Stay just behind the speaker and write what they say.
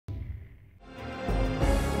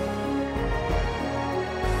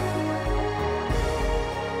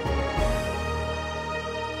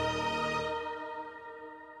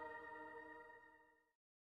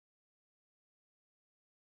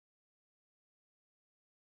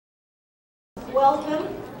Welcome.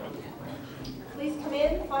 Please come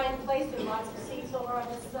in, find a place. There are lots of seats over on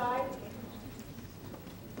this side.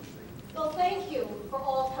 Well, thank you for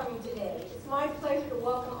all coming today. It's my pleasure to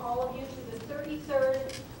welcome all of you to the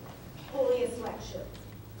 33rd Pullias Lecture.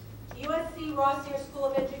 The USC Rossier School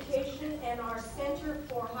of Education and our Center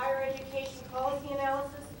for Higher Education Policy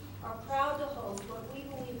Analysis are proud to host what we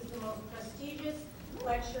believe is the most prestigious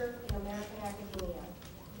lecture in American academia.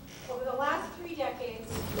 Over the last 3 decades,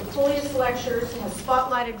 the Pullias Lectures have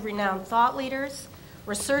spotlighted renowned thought leaders,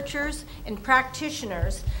 researchers, and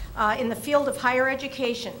practitioners in the field of higher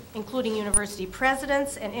education, including university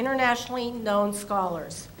presidents and internationally known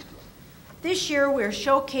scholars. This year, we're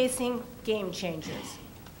showcasing game changers.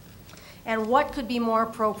 And what could be more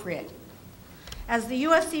appropriate? As the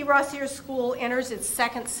USC Rossier School enters its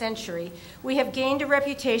 2nd century, we have gained a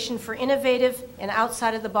reputation for innovative and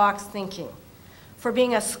outside-of-the-box thinking, for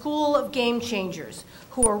being a school of game changers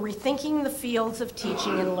who are rethinking the fields of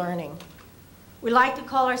teaching and learning. We like to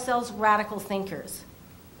call ourselves radical thinkers.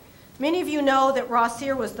 Many of you know that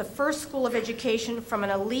Rossier was the first school of education from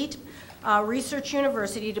an elite research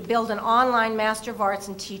university to build an online Master of Arts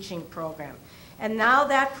in Teaching program. And now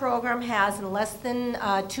that program has, in less than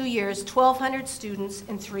 2 years, 1,200 students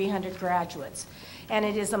and 300 graduates. And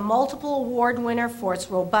it is a multiple award winner for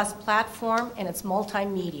its robust platform and its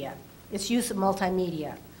multimedia, its use of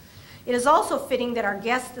multimedia. It is also fitting that our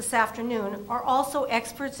guests this afternoon are also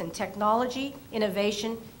experts in technology,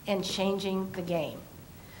 innovation, and changing the game.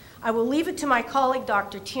 I will leave it to my colleague,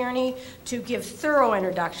 Dr. Tierney, to give thorough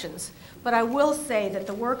introductions, but I will say that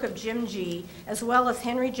the work of Jim G., as well as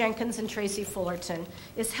Henry Jenkins and Tracy Fullerton,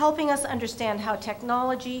 is helping us understand how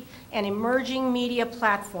technology and emerging media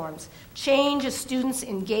platforms change a student's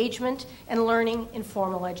engagement and learning in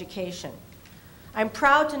formal education. I'm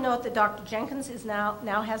proud to note that Dr. Jenkins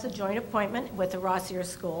now has a joint appointment with the Rossier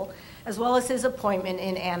School, as well as his appointment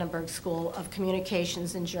in Annenberg School of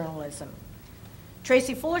Communications and Journalism.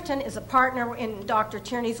 Tracy Fullerton is a partner in Dr.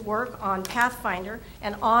 Tierney's work on Pathfinder,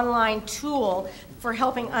 an online tool for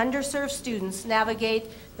helping underserved students navigate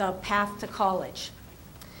the path to college.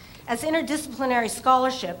 As interdisciplinary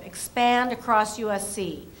scholarship expand across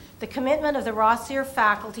USC, the commitment of the Rossier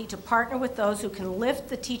faculty to partner with those who can lift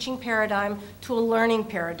the teaching paradigm to a learning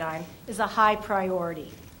paradigm is a high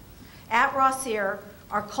priority. At Rossier,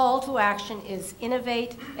 our call to action is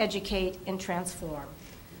innovate, educate, and transform.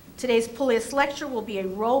 Today's Pullias Lecture will be a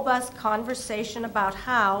robust conversation about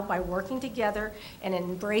how, by working together and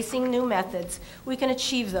embracing new methods, we can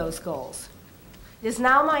achieve those goals. It is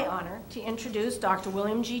now my honor to introduce Dr.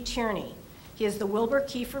 William G. Tierney. He is the Wilbur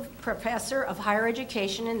Kiefer Professor of Higher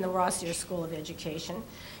Education in the Rossier School of Education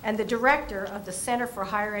and the Director of the Center for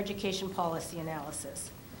Higher Education Policy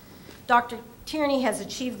Analysis. Dr. Tierney has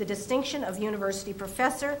achieved the distinction of University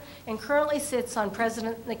Professor and currently sits on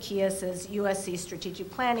President Nikias's USC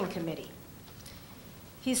Strategic Planning Committee.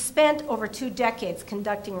 He's spent over 2 decades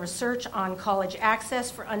conducting research on college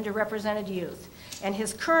access for underrepresented youth, and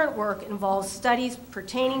his current work involves studies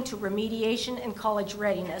pertaining to remediation and college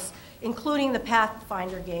readiness, including the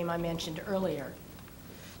Pathfinder game I mentioned earlier.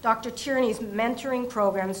 Dr. Tierney's mentoring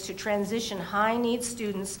programs to transition high-need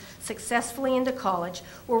students successfully into college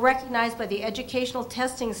were recognized by the Educational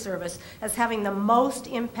Testing Service as having the most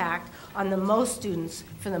impact on the most students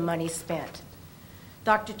for the money spent.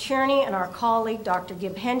 Dr. Tierney and our colleague, Dr.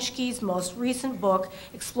 Gib Henschke's most recent book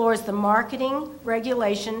explores the marketing,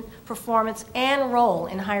 regulation, performance, and role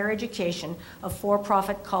in higher education of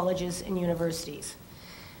for-profit colleges and universities.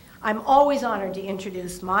 I'm always honored to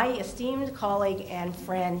introduce my esteemed colleague and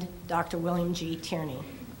friend, Dr. William G. Tierney.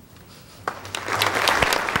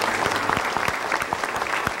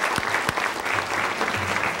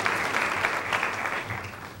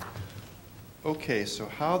 Okay, so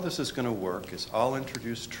how this is going to work is I'll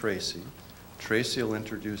introduce Tracy. Tracy will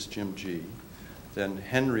introduce Jim G. Then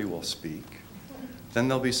Henry will speak. Then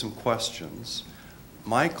there'll be some questions.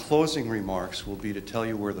 My closing remarks will be to tell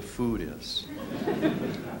you where the food is.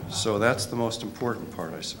 So that's the most important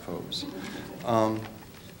part, I suppose. But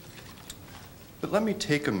let me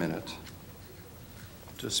take a minute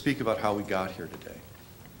to speak about how we got here today.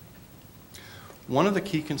 One of the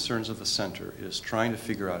key concerns of the center is trying to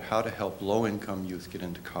figure out how to help low-income youth get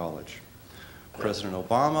into college. President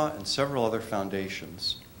Obama and several other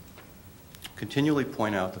foundations continually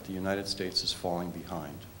point out that the United States is falling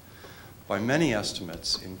behind. By many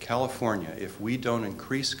estimates, in California, if we don't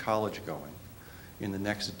increase college going in the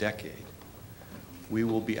next decade, we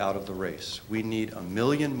will be out of the race. We need 1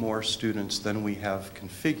 million more students than we have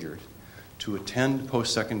configured to attend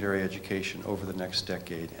post-secondary education over the next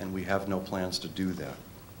decade, and we have no plans to do that.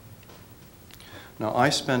 Now,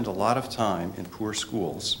 I spend a lot of time in poor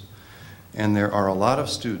schools, and there are a lot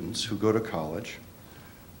of students who go to college,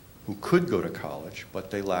 who could go to college,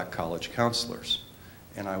 but they lack college counselors.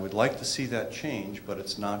 And I would like to see that change, but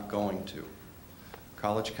it's not going to.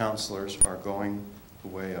 College counselors are going the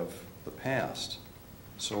way of the past.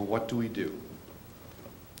 So what do we do?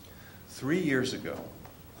 3 years ago,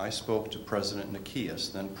 I spoke to President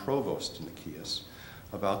Nikias, then Provost Nikias,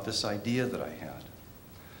 about this idea that I had.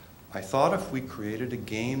 I thought if we created a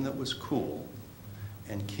game that was cool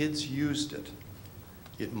and kids used it,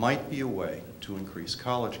 it might be a way to increase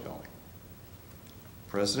college going.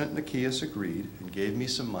 President Nikias agreed and gave me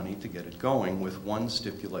some money to get it going with one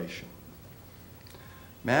stipulation.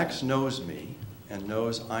 Max knows me and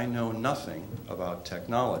knows I know nothing about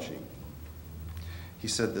technology. He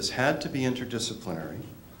said this had to be interdisciplinary,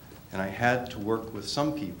 and I had to work with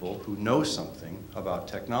some people who know something about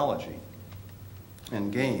technology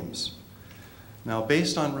and games. Now,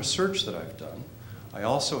 based on research that I've done, I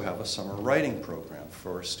also have a summer writing program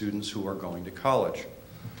for students who are going to college.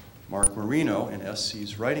 Mark Marino in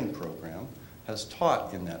SC's writing program has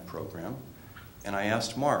taught in that program, and I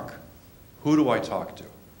asked Mark, who do I talk to?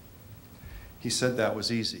 He said that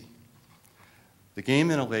was easy. The Game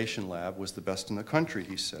Innovation Lab was the best in the country,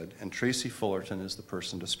 he said, and Tracy Fullerton is the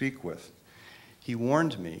person to speak with. He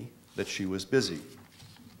warned me that she was busy.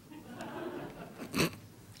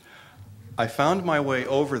 I found my way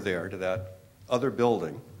over there to that other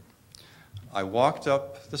building. I walked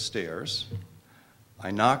up the stairs. I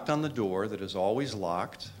knocked on the door that is always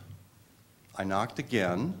locked. I knocked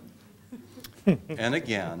again and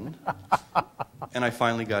again, and I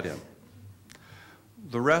finally got in.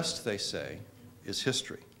 The rest, they say, is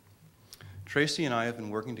history. Tracy and I have been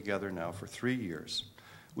working together now for 3 years.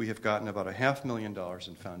 We have gotten about $500,000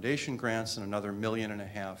 in foundation grants and another $1.5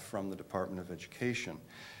 million from the Department of Education.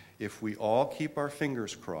 If we all keep our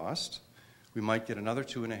fingers crossed, we might get another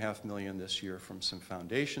 $2.5 million this year from some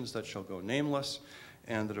foundations that shall go nameless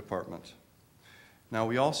and the department. Now,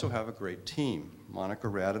 we also have a great team. Monica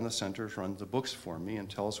Rad in the center runs the books for me and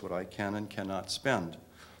tells what I can and cannot spend,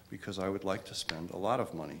 because I would like to spend a lot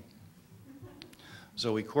of money.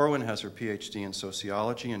 Zoe Corwin has her PhD in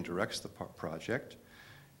sociology and directs the project.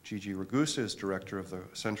 Gigi Ragusa is director of the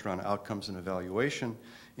Center on Outcomes and Evaluation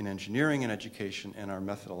in Engineering and Education and our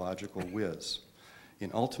methodological whiz in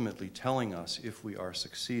ultimately telling us if we are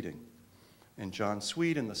succeeding. And John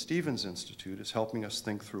Sweet in the Stevens Institute is helping us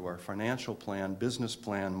think through our financial plan, business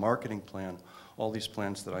plan, marketing plan, all these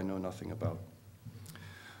plans that I know nothing about.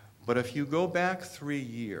 But if you go back 3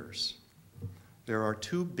 years, there are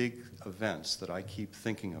 2 big events that I keep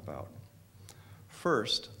thinking about.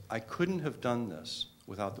 First, I couldn't have done this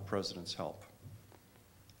without the president's help.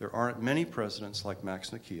 There aren't many presidents like Max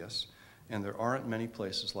Nikias, and there aren't many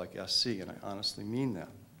places like SC, and I honestly mean that.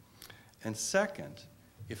 And second,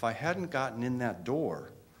 if I hadn't gotten in that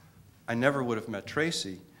door, I never would have met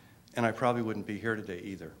Tracy, and I probably wouldn't be here today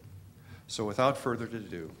either. So without further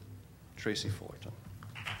ado, Tracy Fullerton.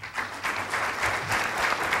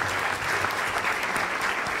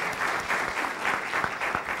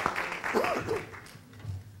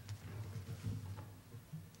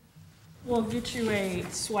 We'll get you a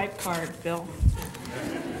swipe card, Bill,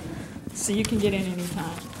 so you can get in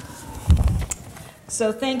anytime.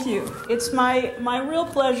 So thank you. It's my real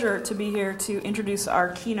pleasure to be here to introduce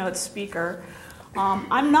our keynote speaker.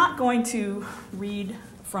 I'm not going to read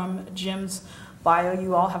from Jim's bio.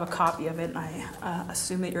 You all have a copy of it, and I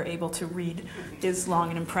assume that you're able to read his long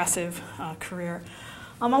and impressive career.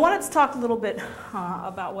 I wanted to talk a little bit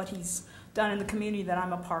about what he's done in the community that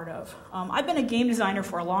I'm a part of. I've been a game designer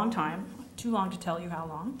for a long time, too long to tell you how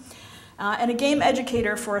long, and a game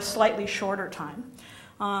educator for a slightly shorter time.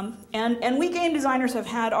 And we game designers have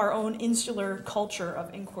had our own insular culture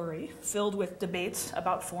of inquiry, filled with debates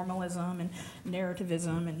about formalism and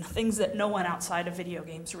narrativism and things that no one outside of video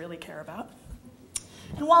games really care about.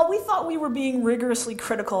 And while we thought we were being rigorously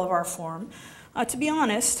critical of our form, to be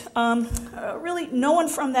honest, really no one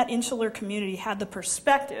from that insular community had the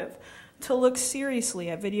perspective to look seriously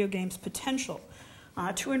at video games' potential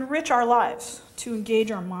to enrich our lives, to engage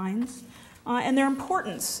our minds, and their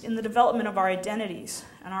importance in the development of our identities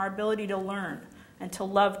and our ability to learn and to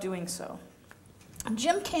love doing so.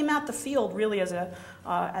 Jim came at the field really as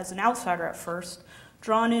an outsider at first,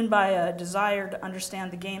 drawn in by a desire to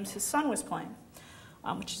understand the games his son was playing,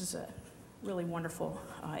 which is a really wonderful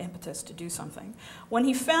impetus to do something. When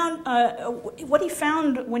he found, what he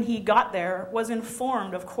found when he got there was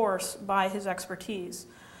informed, of course, by his expertise,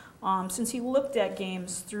 since he looked at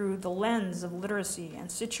games through the lens of literacy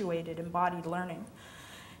and situated embodied learning.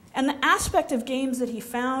 And the aspect of games that he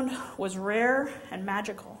found was rare and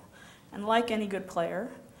magical. And like any good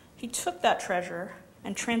player, he took that treasure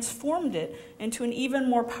and transformed it into an even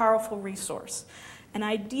more powerful resource, an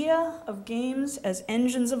idea of games as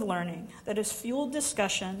engines of learning that has fueled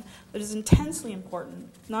discussion that is intensely important,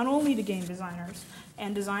 not only to game designers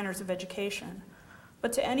and designers of education,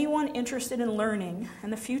 but to anyone interested in learning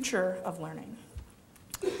and the future of learning.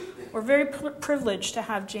 We're very privileged to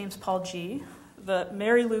have James Paul Gee, the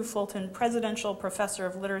Mary Lou Fulton Presidential Professor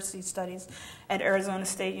of Literacy Studies at Arizona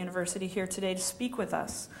State University, here today to speak with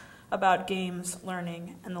us about games,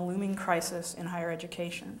 learning, and the looming crisis in higher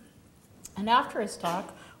education. And after his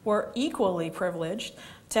talk, we're equally privileged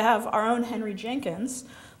to have our own Henry Jenkins,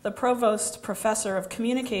 the Provost Professor of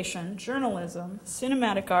Communication, Journalism,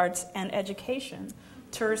 Cinematic Arts, and Education,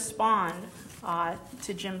 to respond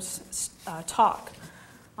to Jim's talk.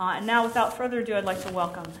 And now, without further ado, I'd like to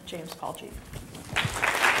welcome James Paul Gee.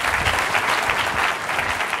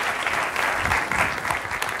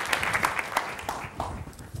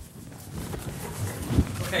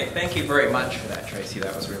 Okay, thank you very much for that, Tracy.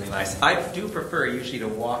 That was really nice. I do prefer usually to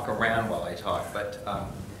walk around while I talk, but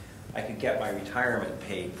I could get my retirement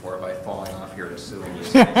paid for by falling off here and suing you.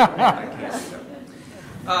 So I can't do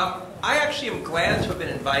that. I actually am glad to have been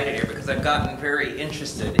invited here because I've gotten very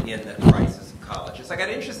interested in the crisis of colleges. I got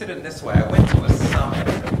interested in this way. I went to a summit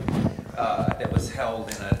that was held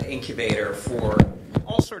in an incubator for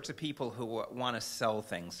all sorts of people who want to sell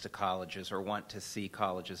things to colleges or want to see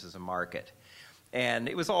colleges as a market. And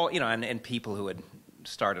it was all, and people who had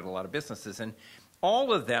started a lot of businesses. And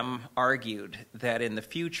all of them argued that in the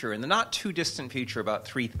future, in the not too distant future, about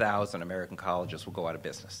 3,000 American colleges will go out of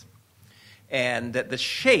business. And that the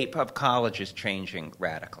shape of college is changing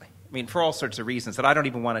radically. I mean, for all sorts of reasons that I don't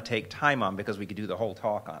even want to take time on because we could do the whole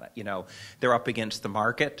talk on it. They're up against the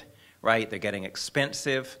market, right? They're getting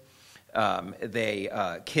expensive.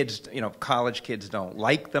 College kids don't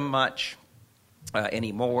like them much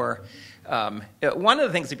anymore. One of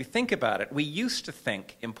the things, if you think about it, we used to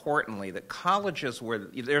think, importantly, that colleges were,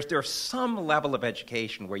 there's some level of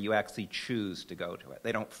education where you actually choose to go to it.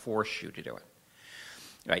 They don't force you to do it.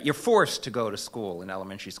 Right? You're forced to go to school in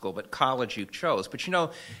elementary school, but college you chose. But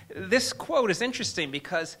this quote is interesting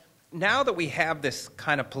because now that we have this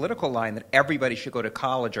kind of political line that everybody should go to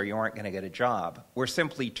college or you aren't going to get a job, we're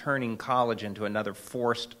simply turning college into another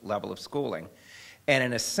forced level of schooling. And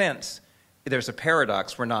in a sense, there's a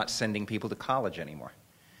paradox. We're not sending people to college anymore.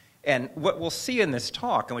 And what we'll see in this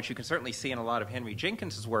talk, and what you can certainly see in a lot of Henry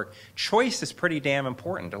Jenkins' work, choice is pretty damn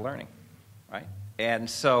important to learning, right? And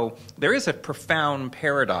so there is a profound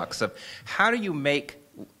paradox of how do you make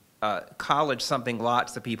college something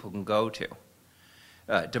lots of people can go to,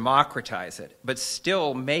 democratize it, but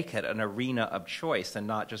still make it an arena of choice and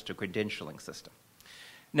not just a credentialing system.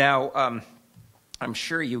 Now, I'm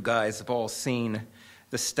sure you guys have all seen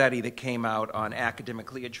the study that came out on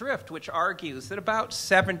Academically Adrift, which argues that about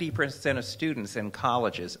 70% of students in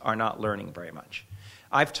colleges are not learning very much.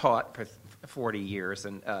 I've taught for 40 years,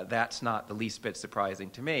 and that's not the least bit surprising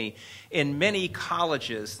to me. In many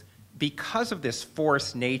colleges, because of this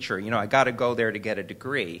forced nature, I got to go there to get a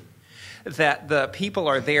degree, that the people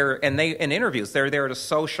are there, and in interviews, they're there to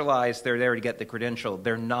socialize, they're there to get the credential,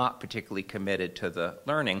 they're not particularly committed to the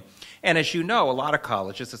learning. And as you know, a lot of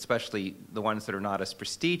colleges, especially the ones that are not as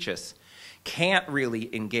prestigious, can't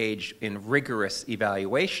really engage in rigorous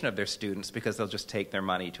evaluation of their students because they'll just take their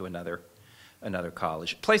money to another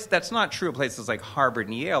college. That's not true of places like Harvard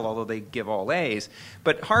and Yale, although they give all A's,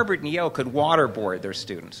 but Harvard and Yale could waterboard their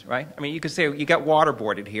students, right? I mean, you could say you got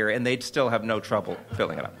waterboarded here and they'd still have no trouble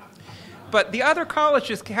filling it up. But the other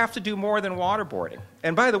colleges have to do more than waterboarding.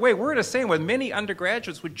 And by the way, we're at a saying where many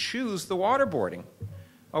undergraduates would choose the waterboarding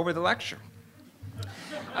over the lecture.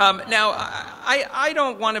 Now, I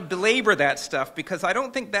don't want to belabor that stuff because I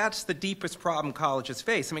don't think that's the deepest problem colleges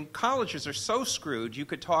face. I mean, colleges are so screwed, you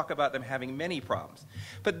could talk about them having many problems.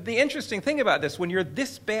 But the interesting thing about this, when you're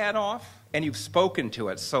this bad off and you've spoken to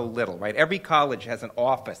it so little, right? Every college has an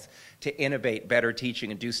office to innovate better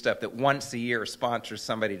teaching and do stuff that once a year sponsors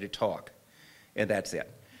somebody to talk. And that's it,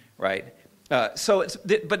 right?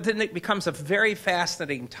 But then it becomes a very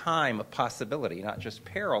fascinating time of possibility, not just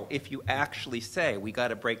peril, if you actually say, we got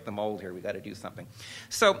to break the mold here, we got to do something.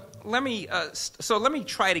 So let me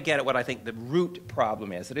try to get at what I think the root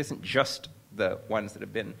problem is. It isn't just the ones that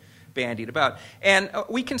have been bandied about. And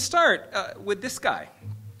we can start with this guy,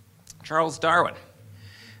 Charles Darwin.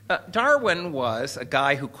 Darwin was a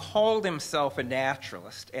guy who called himself a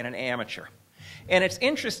naturalist and an amateur. And it's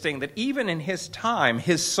interesting that even in his time,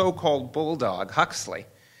 his so-called bulldog, Huxley,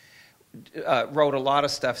 wrote a lot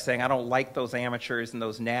of stuff saying, I don't like those amateurs and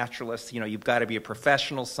those naturalists. You've got to be a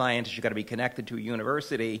professional scientist. You've got to be connected to a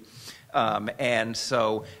university. And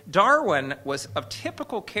so Darwin was a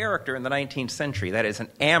typical character in the 19th century. That is, an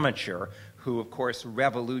amateur who, of course,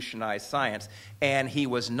 revolutionized science. And he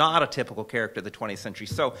was not a typical character of the 20th century.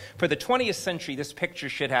 So for the 20th century, this picture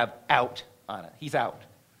should have out on it. He's out.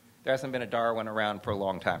 There hasn't been a Darwin around for a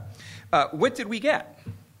long time. What did we get?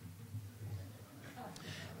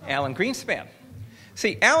 Alan Greenspan.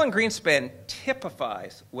 See, Alan Greenspan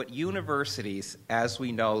typifies what universities, as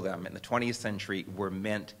we know them in the 20th century, were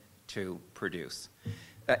meant to produce,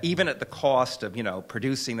 even at the cost of,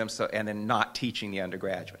 producing them and then not teaching the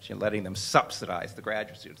undergraduates, letting them subsidize the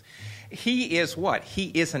graduate students. He is what? He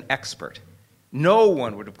is an expert. No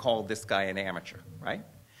one would have called this guy an amateur, right?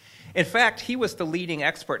 In fact, he was the leading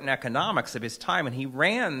expert in economics of his time, and he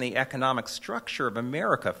ran the economic structure of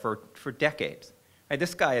America for decades.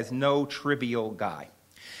 This guy is no trivial guy.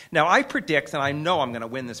 Now, I predict, and I know I'm going to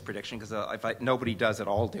win this prediction because if nobody does it,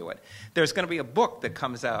 I'll do it. There's going to be a book that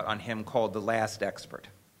comes out on him called The Last Expert.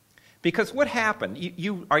 Because what happened?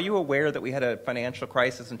 Are you aware that we had a financial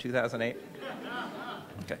crisis in 2008?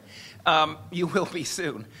 Okay. You will be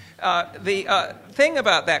soon. The thing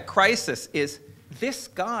about that crisis is this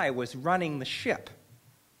guy was running the ship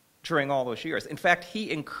during all those years. In fact,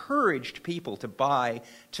 he encouraged people to refinance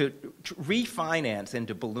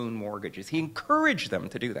into balloon mortgages. He encouraged them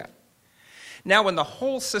to do that. Now, when the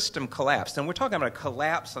whole system collapsed, and we're talking about a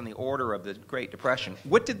collapse on the order of the Great Depression,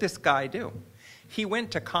 what did this guy do? He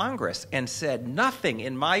went to Congress and said, nothing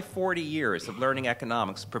in my 40 years of learning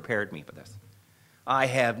economics prepared me for this. I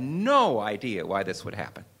have no idea why this would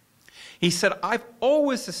happen. He said, I've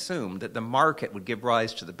always assumed that the market would give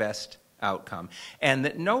rise to the best outcome, and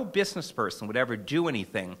that no business person would ever do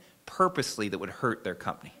anything purposely that would hurt their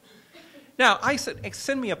company. Now, I said,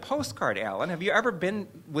 send me a postcard, Alan. Have you ever been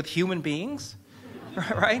with human beings?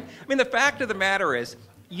 Right? I mean, the fact of the matter is,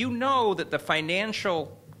 you know that the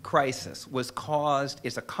financial crisis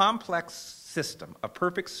is a complex system, a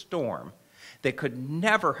perfect storm, that could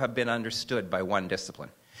never have been understood by one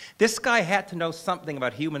discipline. This guy had to know something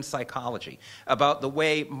about human psychology, about the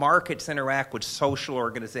way markets interact with social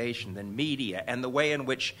organizations and media, and the way in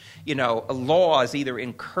which, laws either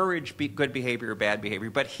encourage good behavior or bad behavior.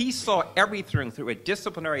 But he saw everything through a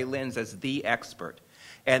disciplinary lens as the expert.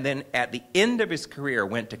 And then at the end of his career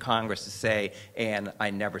went to Congress to say, and I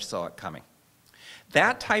never saw it coming.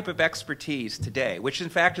 That type of expertise today, which in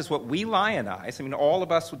fact is what we lionize, all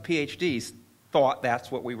of us with PhDs thought that's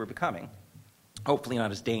what we were becoming. Hopefully not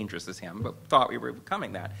as dangerous as him, but thought we were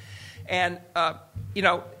becoming that. And,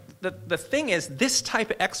 the thing is, this type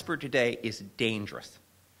of expert today is dangerous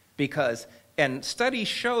because, and studies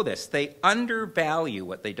show this, they undervalue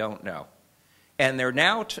what they don't know. And they're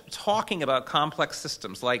now talking about complex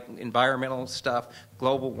systems like environmental stuff,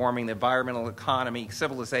 global warming, the environmental economy,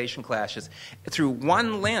 civilization clashes, through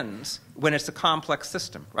one lens when it's a complex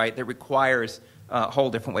system, right, that requires a whole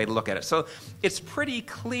different way to look at it. So it's pretty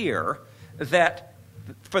clear that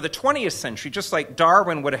for the 20th century, just like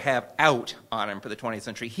Darwin would have out on him for the 20th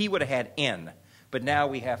century, he would have had in. But now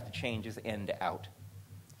we have to change his in to out.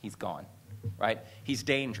 He's gone, right? He's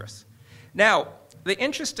dangerous. Now, the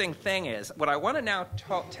interesting thing is, what I want to now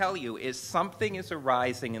tell you is something is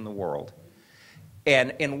arising in the world.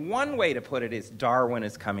 And in one way to put it is Darwin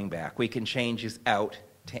is coming back. We can change his out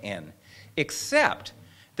to in. Except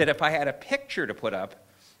that if I had a picture to put up,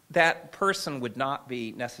 that person would not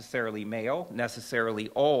be necessarily male, necessarily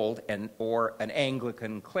old, or an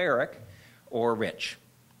Anglican cleric, or rich.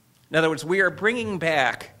 In other words, we are bringing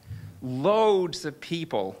back loads of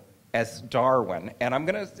people as Darwin, and I'm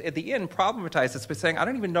going to, at the end, problematize this by saying I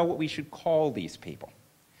don't even know what we should call these people.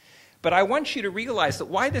 But I want you to realize that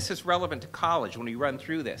why this is relevant to college when we run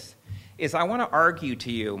through this is I want to argue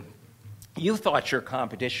to you, you thought your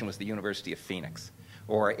competition was the University of Phoenix,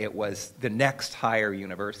 or it was the next higher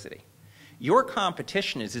university. Your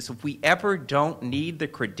competition is if we ever don't need the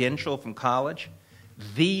credential from college,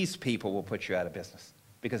 these people will put you out of business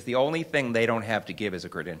because the only thing they don't have to give is a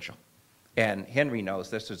credential. And Henry knows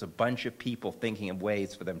this. There's a bunch of people thinking of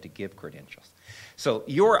ways for them to give credentials. So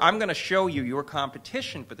I'm going to show you your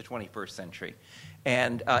competition for the 21st century,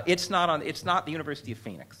 and it's not the University of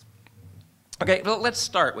Phoenix. Okay, well, let's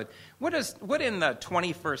start with what in the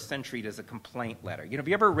 21st century does a complaint letter? Have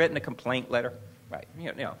you ever written a complaint letter? Right.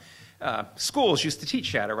 Schools used to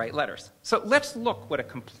teach you how to write letters. So let's look what a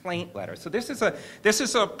complaint letter. So this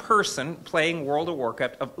is a person playing World of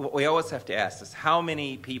Warcraft. What we always have to ask is how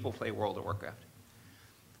many people play World of Warcraft?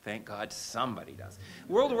 Thank God somebody does.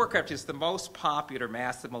 World of Warcraft is the most popular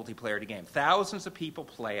massive multiplayer game. Thousands of people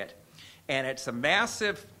play it. And it's a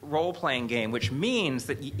massive role-playing game, which means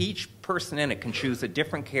that each person in it can choose a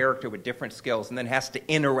different character with different skills and then has to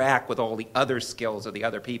interact with all the other skills of the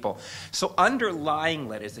other people. So underlying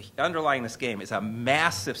this game is a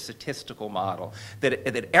massive statistical model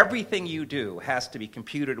that everything you do has to be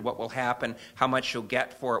computed, what will happen, how much you'll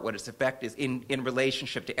get for it, what its effect is in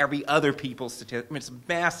relationship to every other people's statistics. I mean, it's a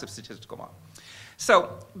massive statistical model.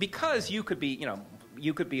 So because you could be,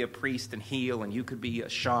 you could be a priest and heal, and you could be a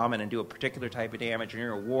shaman and do a particular type of damage, and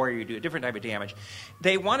you're a warrior, you do a different type of damage.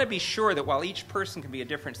 They want to be sure that while each person can be a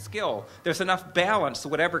different skill, there's enough balance so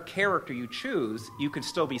whatever character you choose, you can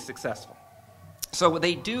still be successful. So what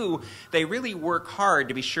they do, they really work hard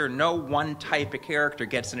to be sure no one type of character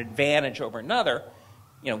gets an advantage over another,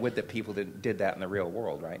 with the people that did that in the real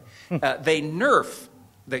world, right? They nerf.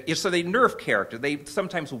 So they nerf character. They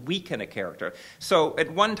sometimes weaken a character. So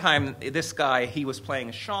at one time, this guy, he was playing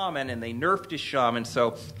a shaman, and they nerfed his shaman,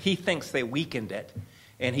 so he thinks they weakened it,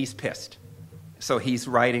 and he's pissed. So he's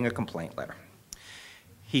writing a complaint letter.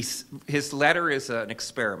 His letter is an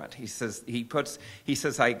experiment. He says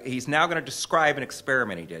he's now going to describe an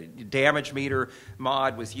experiment he did. Damage meter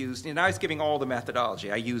mod was used, and I was giving all the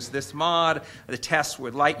methodology. I used this mod. The tests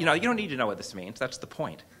were light. You don't need to know what this means. That's the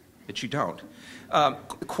point. That you don't.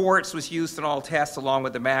 Quartz was used in all tests along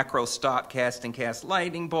with the macro stop, cast, and cast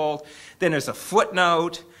lightning bolt. Then there's a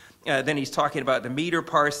footnote. Then he's talking about the meter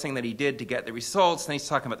parsing that he did to get the results. Then he's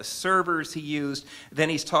talking about the servers he used. Then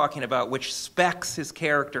he's talking about which specs his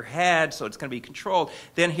character had, so it's going to be controlled.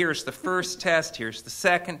 Then here's the first test. Here's the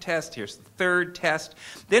second test. Here's the third test.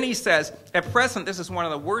 Then he says, at present, this is one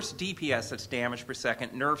of the worst DPS, that's damage per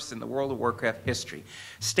second, nerfs in the World of Warcraft history,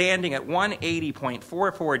 standing at 180.44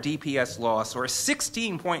 DPS loss, or a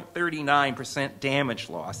 16.39% damage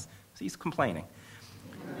loss. So he's complaining.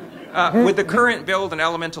 With the current build, an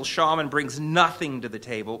elemental shaman brings nothing to the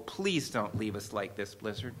table. Please don't leave us like this,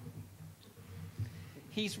 Blizzard.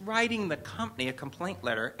 He's writing the company a complaint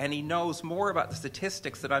letter, and he knows more about the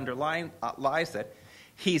statistics that underlies it.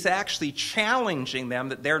 He's actually challenging them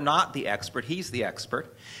that they're not the expert, he's the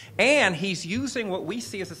expert. And he's using what we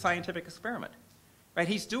see as a scientific experiment. Right?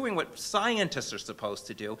 He's doing what scientists are supposed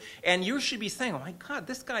to do. And you should be saying, oh my God,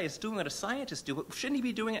 this guy is doing what a scientist do. Shouldn't he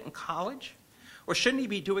be doing it in college? Or shouldn't he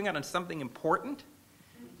be doing it on something important?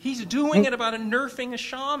 He's doing it about nerfing a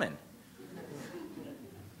shaman.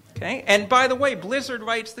 Okay? And by the way, Blizzard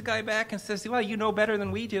writes the guy back and says, well, you know better than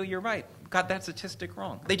we do. You're right. Got that statistic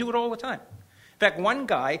wrong. They do it all the time. In fact, one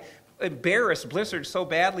guy embarrassed Blizzard so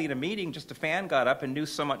badly in a meeting, just a fan got up and knew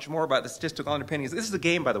so much more about the statistical underpinnings. This is a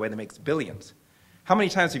game, by the way, that makes billions. How many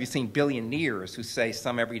times have you seen billionaires who say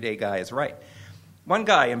some everyday guy is right? One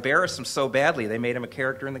guy embarrassed him so badly, they made him a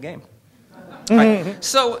character in the game. Right?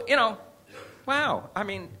 So, wow. I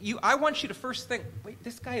mean, I want you to first think, wait,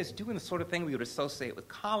 this guy is doing the sort of thing we would associate with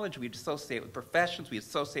college, we would associate with professions, we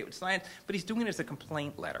associate with science, but he's doing it as a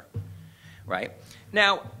complaint letter, right?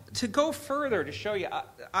 Now, to go further, to show you,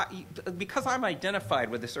 because I'm identified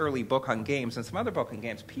with this early book on games and some other book on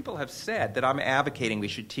games, people have said that I'm advocating we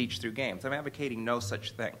should teach through games. I'm advocating no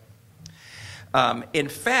such thing. In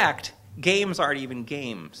fact, games aren't even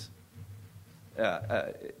games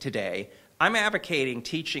today. I'm advocating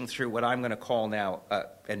teaching through what I'm going to call now,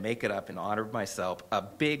 and make it up in honor of myself, a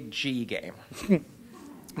big G game.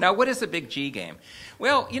 Now, what is a big G game?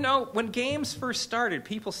 Well, when games first started,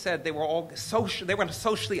 people said they were all social. They want to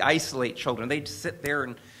socially isolate children. They'd sit there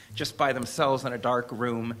and just by themselves in a dark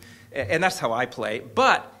room, and that's how I play.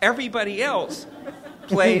 But everybody else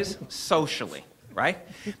plays socially, right?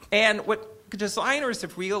 And what designers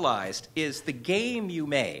have realized is the game you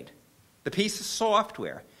made, the piece of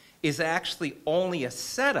software, is actually only a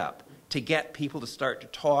setup to get people to start to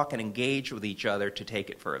talk and engage with each other to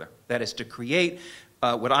take it further. That is to create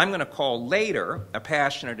what I'm going to call later a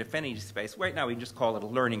passionate affinity space. Right now we can just call it a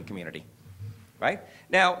learning community. Right?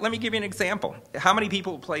 Now, let me give you an example. How many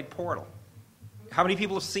people have played Portal? How many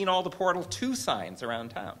people have seen all the Portal 2 signs around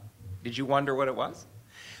town? Did you wonder what it was?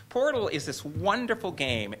 Portal is this wonderful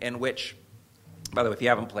game in which, by the way, if you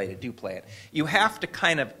haven't played it, do play it. You have to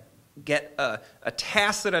kind of get a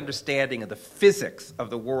tacit understanding of the physics of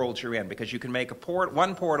the world you're in, because you can make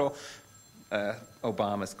one portal.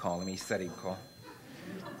 Obama's calling me. He said he'd call.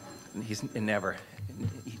 He's never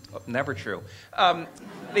true.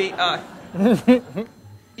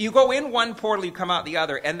 You go in one portal, you come out the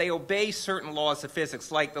other, and they obey certain laws of physics,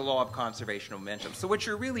 like the law of conservation of momentum. So what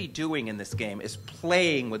you're really doing in this game is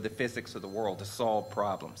playing with the physics of the world to solve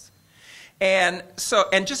problems. And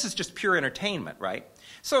this is just pure entertainment, right?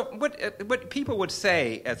 So what people would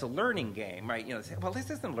say as a learning game, right? You know, say, well,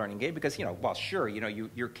 this isn't a learning game because, you know, well, sure, you know,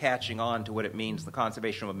 you're catching on to what it means, the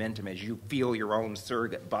conservation of momentum, as you feel your own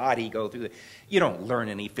surrogate body go through the, you don't learn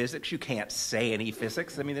any physics. You can't say any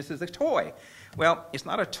physics. I mean, this is a toy. Well, it's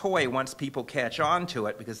not a toy once people catch on to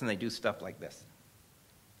it, because then they do stuff like this.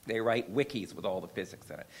 They write wikis with all the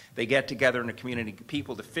physics in it. They get together in a community of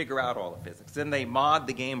people to figure out all the physics. Then they mod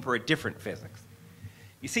the game for a different physics.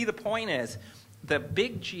 You see, the point is, the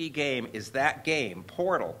big G game is that game,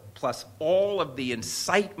 Portal, plus all of the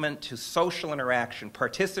incitement to social interaction,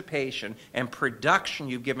 participation, and production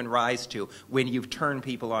you've given rise to when you've turned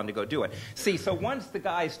people on to go do it. See, so once the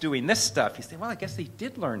guy's doing this stuff, you say, well, I guess he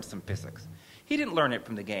did learn some physics. He didn't learn it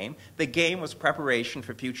from the game. The game was preparation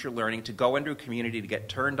for future learning, to go into a community, to get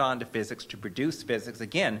turned on to physics, to produce physics,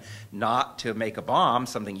 again, not to make a bomb,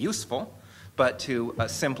 something useful, but to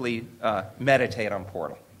simply meditate on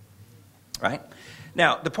Portal. Right?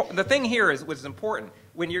 Now, the thing here is what's important.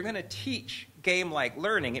 When you're going to teach game-like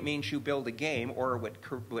learning, it means you build a game, or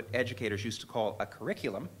what educators used to call a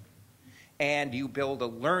curriculum, and you build a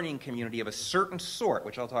learning community of a certain sort,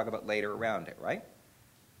 which I'll talk about later around it, right?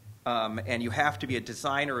 And you have to be a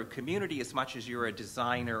designer of community as much as you're a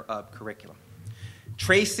designer of curriculum.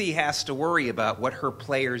 Tracy has to worry about what her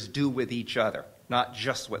players do with each other, not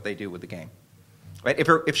just what they do with the game. Right?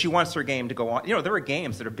 If she wants her game to go on, you know, there are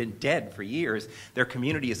games that have been dead for years. Their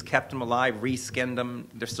community has kept them alive, reskinned them.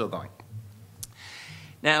 They're still going.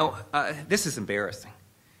 Now, this is embarrassing,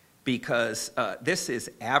 because this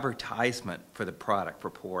is advertisement for the product,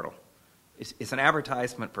 for Portal. It's an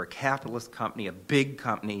advertisement for a capitalist company, a big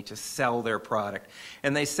company, to sell their product.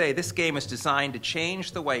 And they say this game is designed to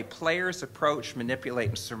change the way players approach, manipulate,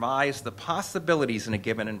 and surmise the possibilities in a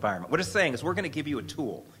given environment. What it's saying is, we're going to give you a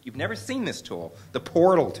tool. You've never seen this tool, the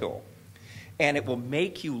Portal tool. And it will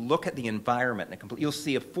make you look at the environment. You'll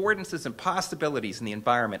see affordances and possibilities in the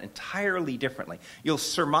environment entirely differently. You'll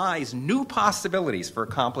surmise new possibilities for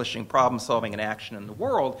accomplishing problem solving and action in the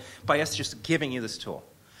world by us just giving you this tool.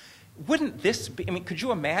 Wouldn't this be, I mean, could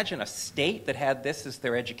you imagine a state that had this as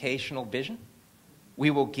their educational vision?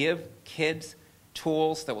 We will give kids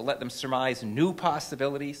tools that will let them surmise new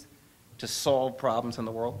possibilities to solve problems in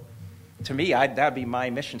the world. To me, that would be my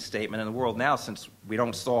mission statement in the world now, since we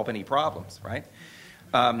don't solve any problems, right?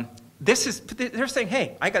 They're saying,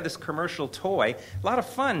 hey, I got this commercial toy. A lot of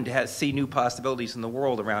fun to see new possibilities in the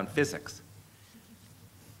world around physics.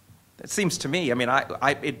 It seems to me, I mean,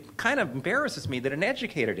 it kind of embarrasses me that an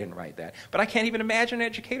educator didn't write that. But I can't even imagine an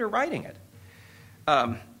educator writing it.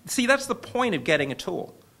 See, that's the point of getting a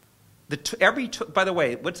tool. By the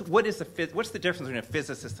way, what's the difference between a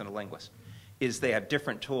physicist and a linguist? Is they have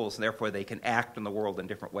different tools, and therefore they can act in the world in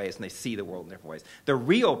different ways, and they see the world in different ways. The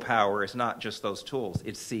real power is not just those tools.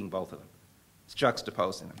 It's seeing both of them. It's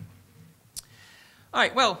juxtaposing them. All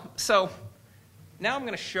right, well, so now I'm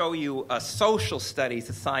going to show you a social studies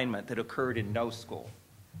assignment that occurred in no school.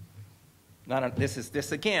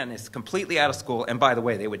 This again is completely out of school, and by the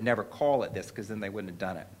way, they would never call it this, because then they wouldn't have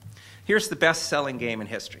done it. Here's the best-selling game in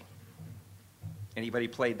history. Anybody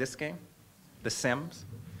played this game? The Symms?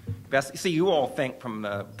 See, you all think from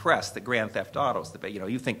the press that Grand Theft Auto's the,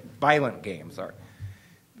 you think violent games are.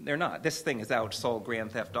 They're not. This thing has outsold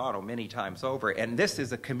Grand Theft Auto many times over, and this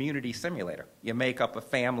is a community simulator. You make up a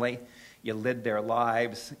family. You live their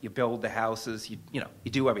lives, you build the houses, you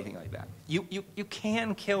do everything like that. You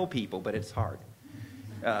can kill people, but it's hard.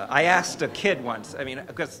 I asked a kid once,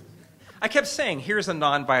 because I kept saying, here's a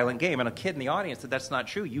nonviolent game, and a kid in the audience said, that's not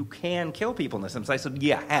true. You can kill people in The Sims. I said,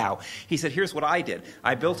 yeah, how? He said, here's what I did.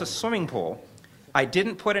 I built a swimming pool. I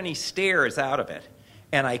didn't put any stairs out of it,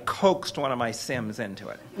 and I coaxed one of my Sims into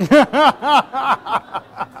it.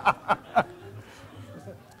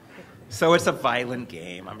 So it's a violent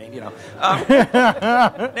game. Now,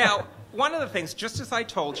 one of the things, just as I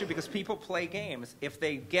told you, because people play games, if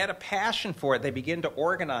they get a passion for it, they begin to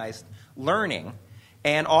organize learning,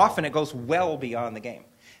 and often it goes well beyond the game.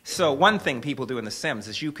 So one thing people do in The Sims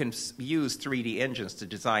is you can use 3D engines to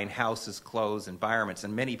design houses, clothes, environments,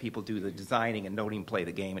 and many people do the designing and don't even play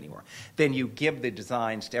the game anymore. Then you give the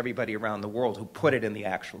designs to everybody around the world who put it in the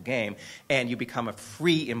actual game, and you become a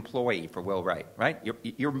free employee for Will Wright, right?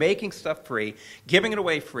 You're making stuff free, giving it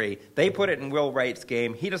away free. They put it in Will Wright's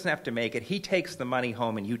game. He doesn't have to make it. He takes the money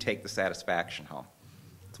home, and you take the satisfaction home.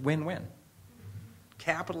 It's win-win.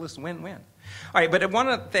 Capitalist win-win. All right, but one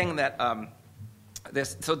other thing that...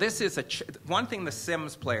 This is one thing the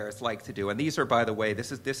Sims players like to do, and these are, by the way,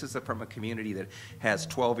 this is from a community that has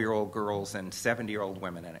 12-year-old girls and 70-year-old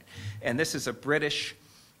women in it. And this is a British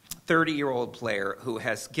 30-year-old player who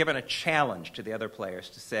has given a challenge to the other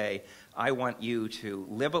players to say, I want you to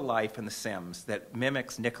live a life in The Symms that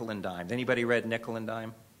mimics nickel and dime. Anybody read Nickel and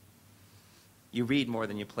Dime? You read more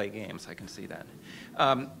than you play games, I can see that.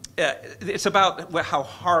 It's about how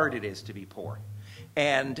hard it is to be poor.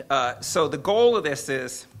 And so the goal of this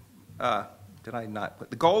is, did I not?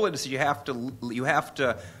 The goal is you have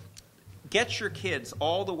to get your kids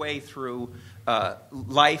all the way through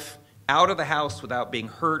life, out of the house without being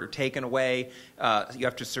hurt or taken away. You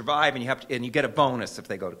have to survive, and you get a bonus if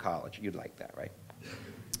they go to college. You'd like that, right?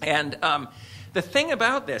 And the thing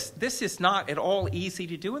about this is not at all easy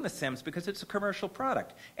to do in The Symms because it's a commercial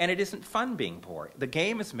product, and it isn't fun being poor. The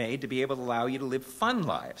game is made to be able to allow you to live fun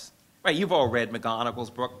lives. Right? You've all read McGonagall's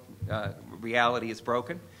book, Reality is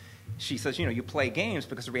Broken. She says, you play games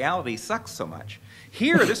because reality sucks so much.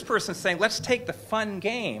 Here, this person's saying, let's take the fun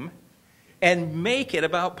game and make it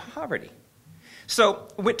about poverty. So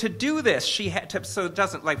to do this, she had to, so it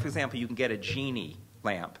doesn't, like, for example, you can get a genie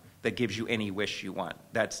lamp that gives you any wish you want.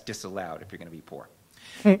 That's disallowed if you're going to be poor.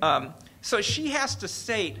 So she has to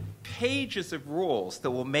state pages of rules that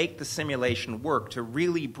will make the simulation work to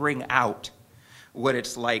really bring out what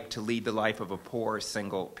it's like to lead the life of a poor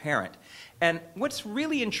single parent. And what's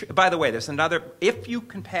really by the way, there's another, if you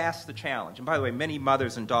can pass the challenge, and by the way, many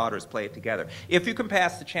mothers and daughters play it together. If you can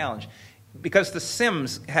pass the challenge, because The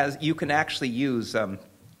Symms you can actually use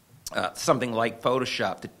something like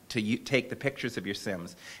Photoshop to take the pictures of your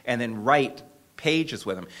Symms and then write pages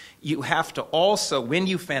with them. You have to also, when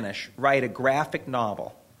you finish, write a graphic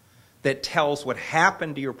novel that tells what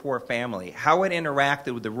happened to your poor family, how it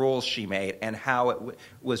interacted with the rules she made, and how it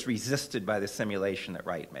was resisted by the simulation that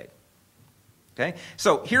Wright made. Okay?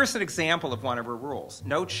 So here's an example of one of her rules.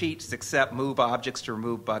 No cheats except move objects to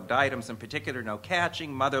remove bugged items. In particular, no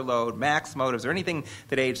catching, mother load, max motives, or anything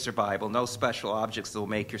that aids survival. No special objects that will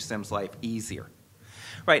make your Sim's life easier.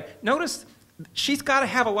 Right? Notice she's got to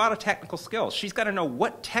have a lot of technical skills. She's got to know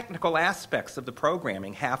what technical aspects of the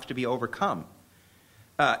programming have to be overcome.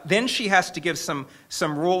 Then she has to give some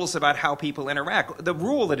rules about how people interact. The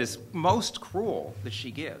rule that is most cruel that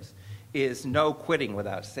she gives is no quitting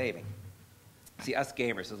without saving. See, us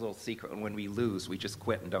gamers, is a little secret. When we lose, we just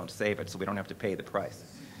quit and don't save it, so we don't have to pay the price.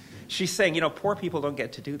 She's saying, poor people don't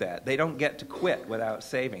get to do that. They don't get to quit without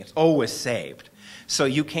saving. It's always saved. So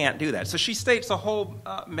you can't do that. So she states a whole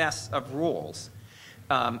mess of rules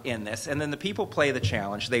in this. And then the people play the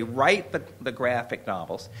challenge. They write the graphic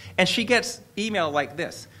novels. And she gets email like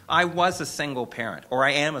this. I was a single parent, or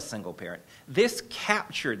I am a single parent. This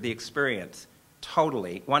captured the experience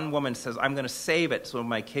totally. One woman says, I'm going to save it so when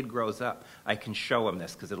my kid grows up, I can show him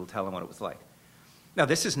this because it'll tell him what it was like. Now,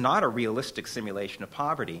 this is not a realistic simulation of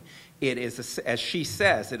poverty. It is, as she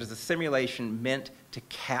says, it is a simulation meant to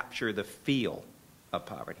capture the feel of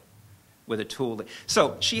poverty with a tool.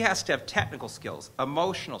 So she has to have technical skills,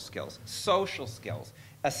 emotional skills, social skills,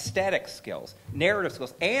 aesthetic skills, narrative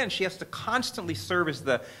skills, and she has to constantly serve as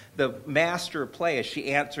the master of play as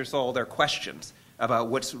she answers all their questions about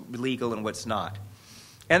what's legal and what's not.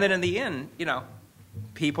 And then in the end,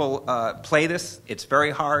 people play this. It's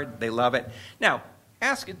very hard. They love it. Now,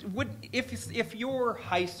 ask, if your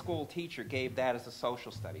high school teacher gave that as a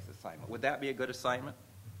social studies assignment, would that be a good assignment?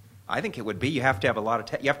 I think it would be. You have to have a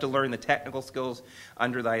lot of you have to learn the technical skills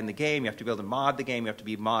underlying the game. You have to be able to mod the game. You have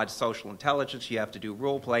to mod social intelligence. You have to do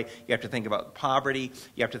role play. You have to think about poverty.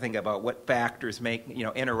 You have to think about what factors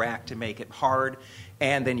interact to make it hard.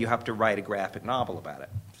 And then you have to write a graphic novel about it.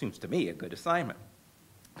 Seems to me a good assignment.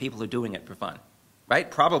 People are doing it for fun, right?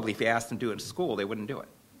 Probably if you asked them to do it in school, they wouldn't do it,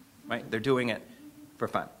 right? They're doing it for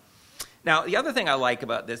fun. Now, the other thing I like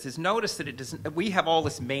about this is notice that it doesn't. We have all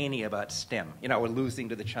this mania about STEM. We're losing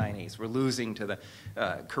to the Chinese. We're losing to the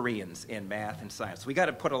Koreans in math and science. We got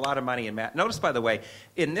to put a lot of money in math. Notice, by the way,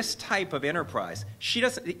 in this type of enterprise,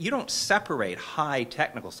 you don't separate high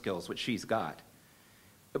technical skills, which she's got,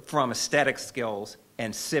 from aesthetic skills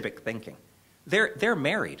and civic thinking. They're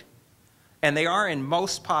married. And they are in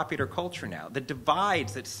most popular culture now. The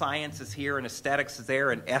divides that science is here and aesthetics is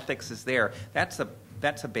there and ethics is there, that's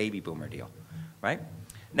a baby boomer deal, right?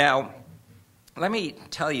 Now, let me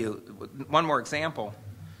tell you one more example,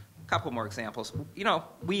 a couple more examples.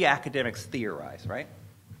 We academics theorize, right?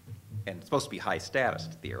 And it's supposed to be high status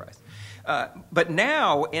to theorize. But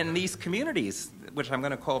now in these communities, which I'm going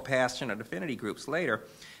to call passionate affinity groups later,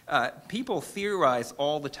 people theorize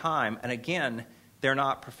all the time, and again, they're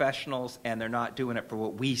not professionals, and they're not doing it for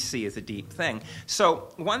what we see as a deep thing. So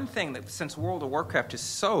one thing that, since World of Warcraft is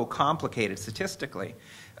so complicated statistically,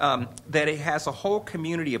 that it has a whole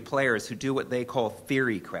community of players who do what they call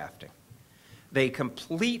theory crafting. They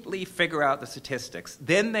completely figure out the statistics.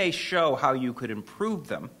 Then they show how you could improve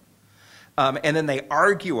them. And then they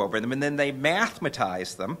argue over them, and then they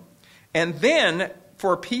mathematize them. And then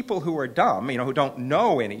for people who are dumb, who don't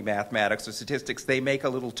know any mathematics or statistics, they make a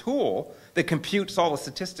little tool that computes all the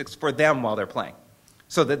statistics for them while they're playing,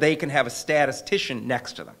 so that they can have a statistician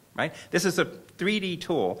next to them, right? This is a 3D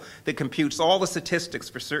tool that computes all the statistics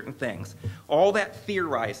for certain things, all that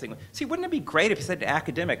theorizing. See, wouldn't it be great if you said to an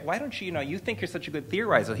academic, why don't you, you think you're such a good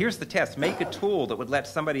theorizer, here's the test, make a tool that would let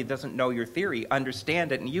somebody who doesn't know your theory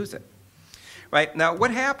understand it and use it, right? Now, what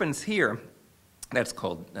happens here, that's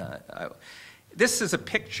called, this is a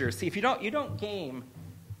picture. See, if you don't game,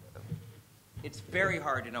 it's very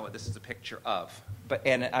hard to know what this is a picture of.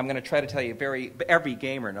 And I'm going to try to tell you, every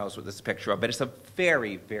gamer knows what this is a picture of, but it's a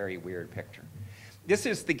very, very weird picture. This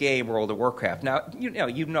is the game World of Warcraft. Now,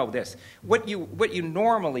 you know this. What you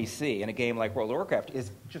normally see in a game like World of Warcraft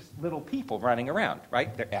is just little people running around,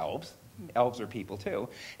 right? They're elves. Elves are people too.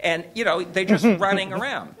 And, they're just running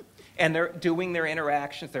around. And they're doing their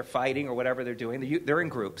interactions, they're fighting or whatever they're doing. They're in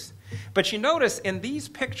groups. But you notice in these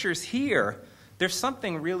pictures here, there's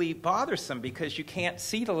something really bothersome because you can't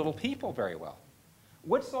see the little people very well.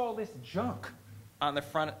 What's all this junk on the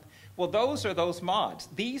front? Well, those are those mods.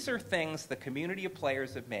 These are things the community of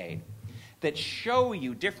players have made that show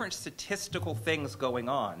you different statistical things going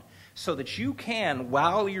on so that you can,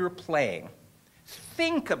 while you're playing,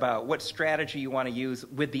 think about what strategy you want to use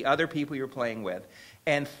with the other people you're playing with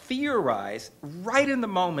and theorize right in the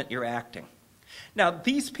moment you're acting. Now,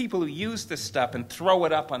 these people who use this stuff and throw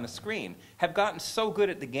it up on the screen have gotten so good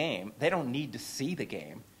at the game, they don't need to see the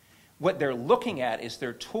game. What they're looking at is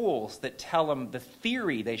their tools that tell them the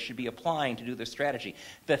theory they should be applying to do their strategy.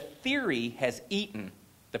 The theory has eaten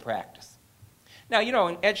the practice. Now,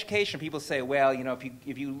 in education, people say, well,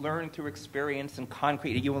 if you learn through experience and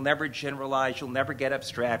concrete, you will never generalize, you'll never get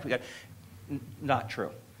abstract. Not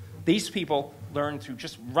true. These people learn through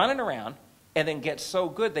just running around and then get so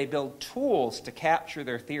good they build tools to capture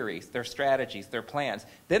their theories, their strategies, their plans.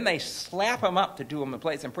 Then they slap them up to do them in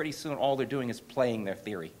place, and pretty soon all they're doing is playing their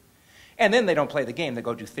theory. And then they don't play the game, they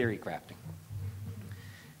go do theory crafting.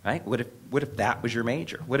 Right? What if that was your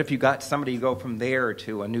major? What if you got somebody to go from there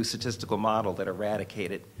to a new statistical model that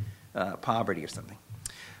eradicated poverty or something?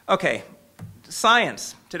 Okay,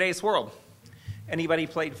 science, today's world. Anybody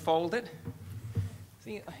played Folded?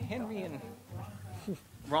 See, Henry and...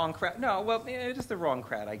 Wrong crowd. No, well, it is the wrong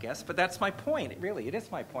crowd, I guess, but that's my point. It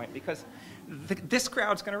is my point, because this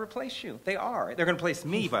crowd's going to replace you. They are. They're going to replace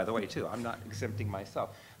me, by the way, too. I'm not exempting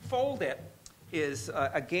myself. Fold It is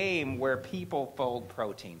a game where people fold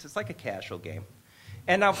proteins. It's like a casual game.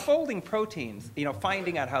 And now folding proteins,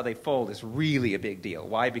 finding out how they fold is really a big deal.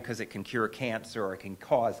 Why? Because it can cure cancer or it can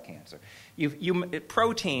cause cancer.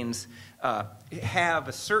 Proteins have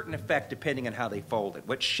a certain effect depending on how they folded,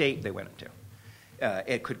 what shape they went into.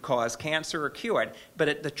 It could cause cancer or cure it.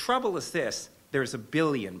 But the trouble is this. There's a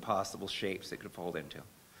billion possible shapes it could fold into.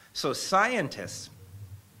 So scientists,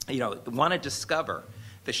 want to discover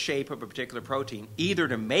the shape of a particular protein, either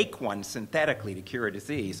to make one synthetically to cure a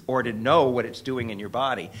disease or to know what it's doing in your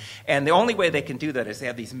body. And the only way they can do that is they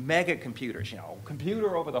have these mega computers,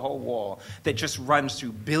 computer over the whole wall that just runs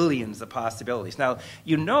through billions of possibilities. Now,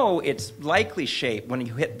 it's likely shape when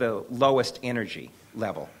you hit the lowest energy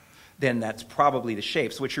level. Then that's probably the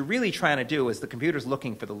shape. So what you're really trying to do is the computer's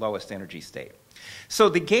looking for the lowest energy state. So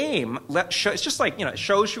the game, it's just like, it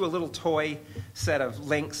shows you a little toy set of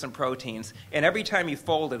links and proteins, and every time you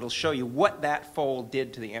fold it, it'll show you what that fold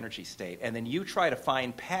did to the energy state. And then you try to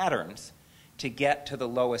find patterns to get to the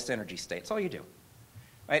lowest energy state. That's all you do.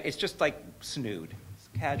 Right? It's just like Snood. It's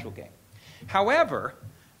a casual game. However,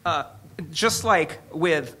 just like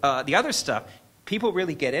with the other stuff, people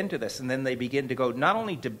really get into this, and then they begin to go not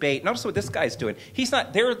only debate. Notice what this guy's doing.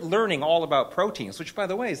 They're learning all about proteins, which, by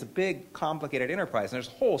the way, is a big, complicated enterprise. And there's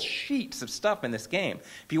whole sheets of stuff in this game.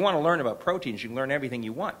 If you want to learn about proteins, you can learn everything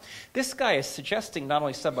you want. This guy is suggesting not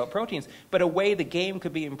only stuff about proteins, but a way the game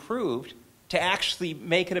could be improved to actually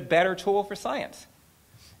make it a better tool for science.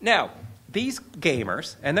 Now, these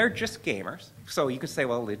gamers, and they're just gamers, so you could say,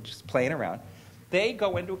 well, they're just playing around. They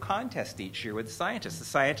go into a contest each year with the scientists. The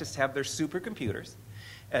scientists have their supercomputers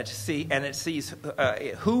to see, and it sees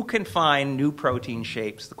who can find new protein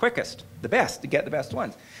shapes the quickest, the best, to get the best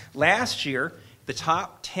ones. Last year, the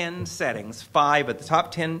top 10 settings, 5 of the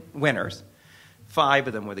top 10 winners, 5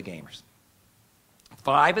 of them were the gamers.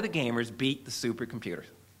 5 of the gamers beat the supercomputers.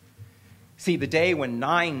 See, the day when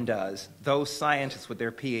 9 does, those scientists with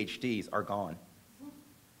their PhDs are gone.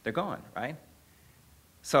 They're gone, right?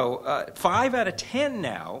 So 5 out of 10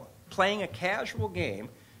 now, playing a casual game,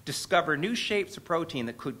 discover new shapes of protein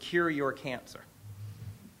that could cure your cancer.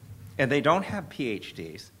 And they don't have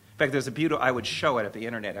PhDs. fact, there's a beautiful, I would show it if the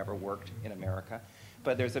internet ever worked in America,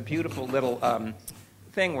 but there's a beautiful little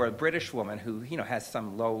thing where a British woman who, you know, has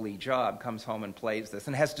some lowly job comes home and plays this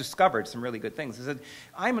and has discovered some really good things. She said,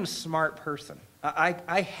 I'm a smart person.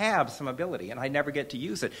 I have some ability, and I never get to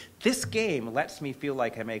use it. This game lets me feel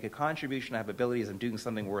like I make a contribution, I have abilities, I'm doing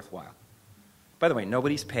something worthwhile. By the way,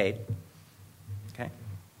 nobody's paid. Okay?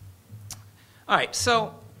 All right,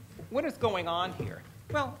 so what is going on here?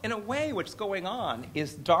 Well, in a way, what's going on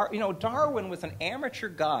is, Darwin was an amateur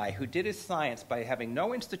guy who did his science by having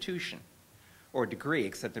no institution or degree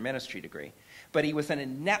except a ministry degree. But he was in a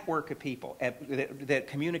network of people that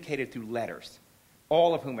communicated through letters,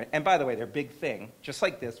 all of whom, and by the way, their big thing, just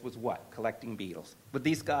like this, was what? Collecting beetles. But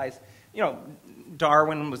these guys, you know,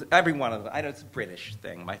 Darwin was, every one of them, I know it's a British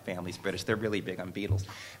thing, my family's British, they're really big on beetles.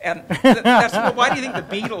 And that's, well, why do you think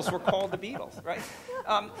the Beatles were called the Beatles, right?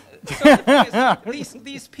 So the thing is,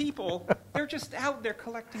 these people, they're just out there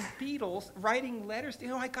collecting beetles, writing letters. You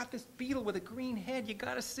know, I got this beetle with a green head, you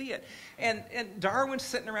got to see it. And Darwin's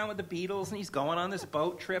sitting around with the beetles, and he's going on this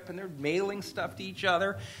boat trip, and they're mailing stuff to each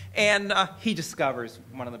other. And he discovers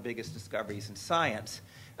one of the biggest discoveries in science.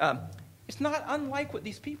 It's not unlike what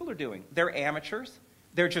these people are doing. They're amateurs.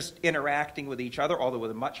 They're just interacting with each other, although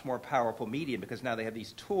with a much more powerful medium, because now they have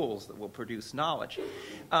these tools that will produce knowledge.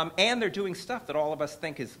 And they're doing stuff that all of us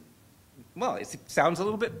think is, well, it sounds a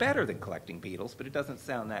little bit better than collecting beetles, but it doesn't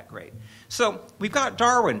sound that great. So we've got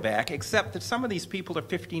Darwin back, except that some of these people are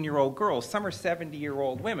 15-year-old girls. Some are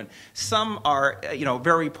 70-year-old women. Some are,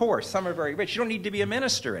 very poor. Some are very rich. You don't need to be a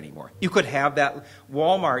minister anymore. You could have that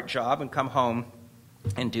Walmart job and come home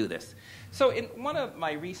and do this. So in one of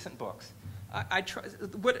my recent books,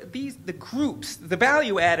 the groups, the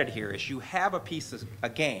value added here is you have a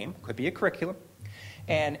game, could be a curriculum,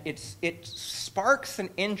 and it sparks an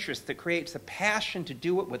interest that creates a passion to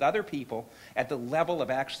do it with other people at the level of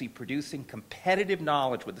actually producing competitive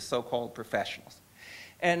knowledge with the so-called professionals.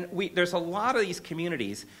 And there's a lot of these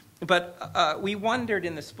communities, but we wondered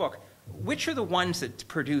in this book, which are the ones that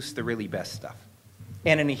produce the really best stuff?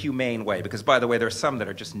 And in a humane way, because, by the way, there are some that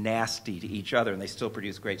are just nasty to each other, and they still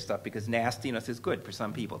produce great stuff, because nastiness is good for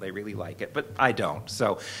some people. They really like it, but I don't.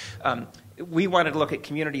 So we wanted to look at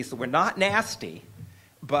communities that were not nasty,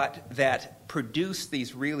 but that produce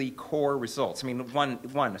these really core results. I mean, one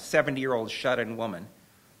 70-year-old shut-in woman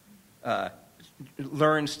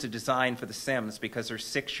learns to design for the Symms because her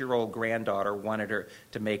 6-year-old granddaughter wanted her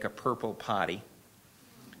to make a purple potty.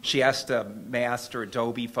 She has to master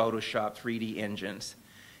Adobe Photoshop 3D engines.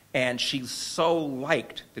 And she so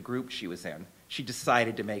liked the group she was in, she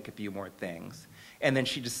decided to make a few more things. And then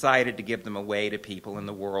she decided to give them away to people in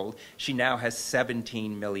the world. She now has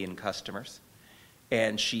 17 million customers.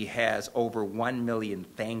 And she has over 1 million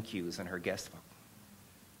thank yous in her guest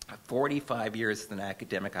book. 45 years as an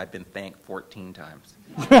academic, I've been thanked 14 times.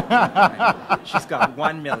 Right? She's got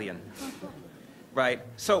 1 million. Right?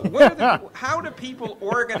 So how do people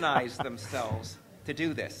organize themselves to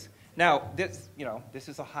do this? Now, this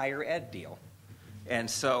is a higher ed deal. And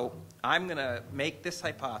so I'm going to make this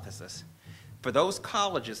hypothesis. For those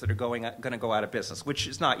colleges that are going to go out of business, which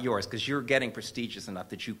is not yours because you're getting prestigious enough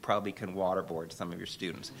that you probably can waterboard some of your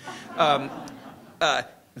students,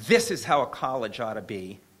 this is how a college ought to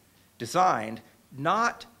be designed,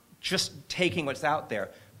 not just taking what's out there,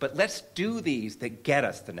 but let's do these that get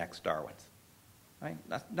us the next Darwins. Right?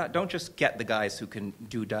 Don't just get the guys who can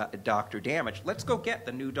do doctor damage. Let's go get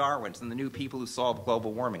the new Darwins and the new people who solve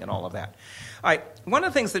global warming and all of that. All right, one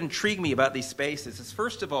of the things that intrigue me about these spaces is,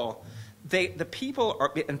 first of all, the people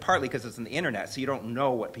are, and partly because it's on the internet, so you don't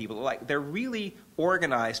know what people are like, they're really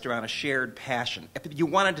organized around a shared passion. If you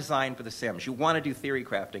want to design for the Symms, you want to do theory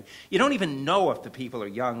crafting, you don't even know if the people are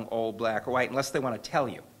young, old, black, or white unless they want to tell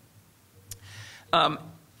you.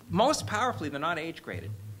 Most powerfully, they're not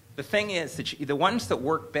age-graded. The thing is, that the ones that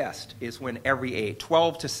work best is when every age,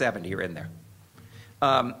 12 to 70, are in there.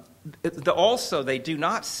 Also, they do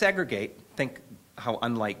not segregate, think how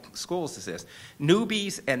unlike schools this is,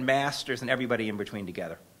 newbies and masters and everybody in between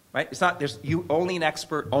together. Right? It's not, there's only an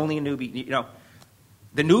expert, only a newbie.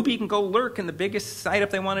 The newbie can go lurk in the biggest site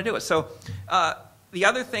if they want to do it. So the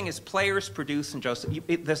other thing is players produce and Joseph.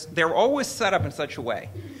 They're always set up in such a way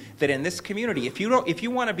that in this community, if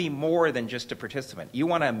you want to be more than just a participant, you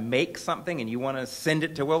want to make something and you want to send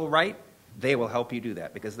it to Will Wright, they will help you do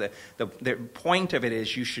that because the point of it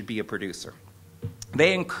is you should be a producer.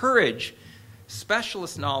 They encourage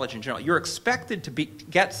specialist knowledge in general. You're expected to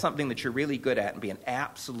get something that you're really good at and be an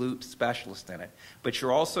absolute specialist in it. But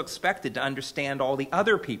you're also expected to understand all the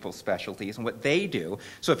other people's specialties and what they do.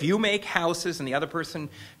 So if you make houses and the other person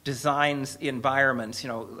designs environments,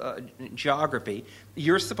 geography,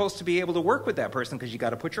 you're supposed to be able to work with that person because you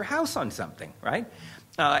got to put your house on something, right?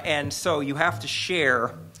 And so you have to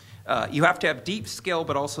share. You have to have deep skill,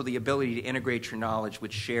 but also the ability to integrate your knowledge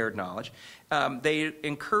with shared knowledge. They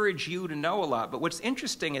encourage you to know a lot. But what's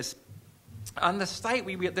interesting is on the site,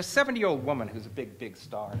 the 70-year-old woman who's a big, big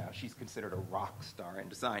star now, she's considered a rock star in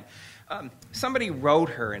design. Somebody wrote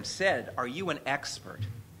her and said, "Are you an expert?"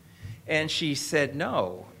 And she said,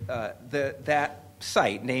 "No." That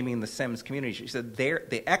site, naming the Symms community, she said,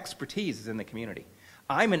 the expertise is in the community.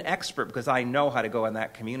 I'm an expert because I know how to go in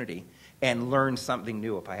that community and learn something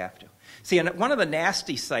new if I have to. See, and one of the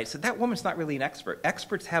nasty sites said, that woman's not really an expert.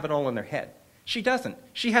 Experts have it all in their head. She doesn't.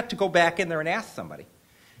 She had to go back in there and ask somebody.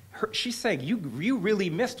 She's saying, you really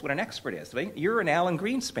missed what an expert is. Right? You're an Alan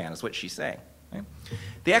Greenspan is what she's saying. Right?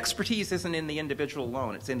 The expertise isn't in the individual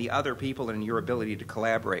alone. It's in the other people and in your ability to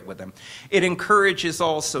collaborate with them. It encourages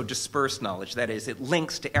also dispersed knowledge. That is, it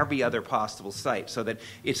links to every other possible site so that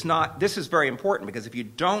it's not, this is very important because if you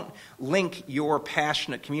don't link your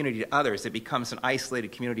passionate community to others, it becomes an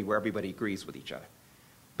isolated community where everybody agrees with each other.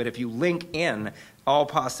 But if you link in all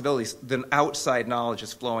possibilities, then outside knowledge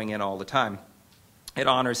is flowing in all the time. It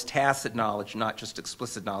honors tacit knowledge, not just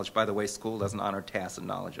explicit knowledge. By the way, school doesn't honor tacit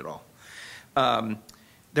knowledge at all.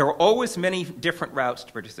 There are always many different routes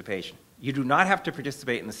to participation. You do not have to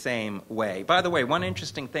participate in the same way. By the way, one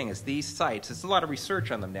interesting thing is these sites, there's a lot of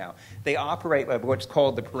research on them now, they operate by what's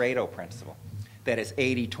called the Pareto principle. That is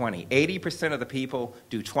 80-20. 80% of the people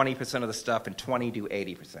do 20% of the stuff and 20 do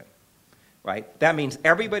 80%. Right? That means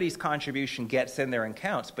everybody's contribution gets in there and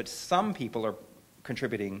counts, but some people are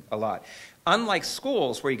contributing a lot. Unlike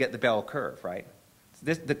schools where you get the bell curve, right?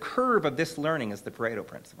 The curve of this learning is the Pareto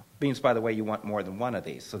principle. Means, by the way, you want more than one of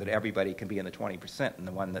these so that everybody can be in the 20% in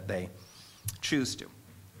the one that they choose to.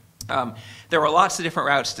 There are lots of different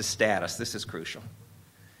routes to status. This is crucial.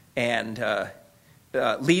 And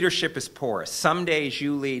leadership is porous. Some days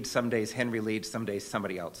you lead, some days Henry leads, some days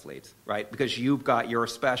somebody else leads, right? Because you've got your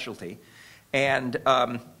specialty. And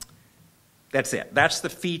that's it. That's the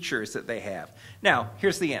features that they have. Now,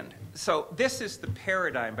 here's the end. So this is the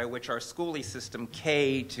paradigm by which our schooling system,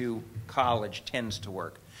 K to college, tends to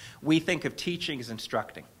work. We think of teaching as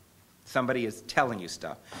instructing. Somebody is telling you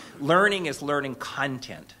stuff. Learning is learning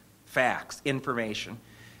content, facts, information.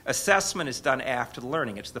 Assessment is done after the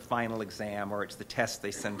learning. It's the final exam or it's the test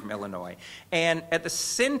they send from Illinois. And at the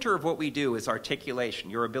center of what we do is articulation,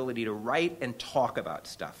 your ability to write and talk about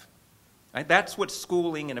stuff. Right? That's what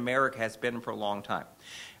schooling in America has been for a long time.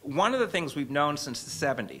 One of the things we've known since the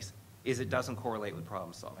 70s is it doesn't correlate with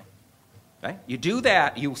problem solving. Right? You do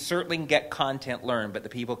that, you certainly can get content learned, but the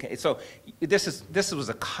people can. So this was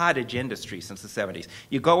a cottage industry since the 70s.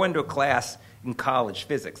 You go into a class in college,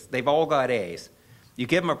 physics, they've all got A's. You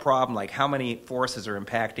give them a problem like how many forces are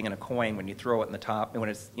impacting in a coin when you throw it in the top, when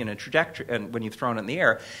it's in a trajectory, and when you've thrown it in the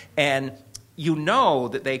air, and you know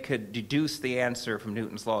that they could deduce the answer from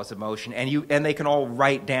Newton's laws of motion, and they can all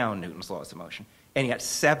write down Newton's laws of motion, and yet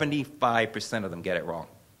 75% of them get it wrong.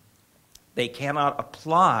 They cannot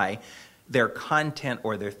apply their content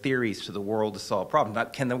or their theories to the world to solve problems. Now,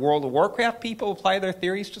 can the World of Warcraft people apply their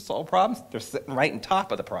theories to solve problems? They're sitting right on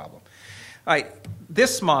top of the problem. All right,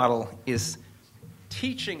 this model is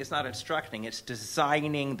teaching is not instructing, it's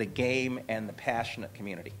designing the game and the passionate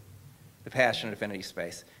community, the passionate affinity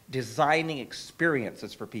space, designing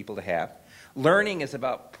experiences for people to have. Learning is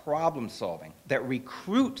about problem solving that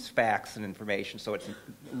recruits facts and information so it's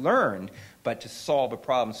learned, but to solve a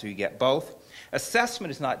problem so you get both.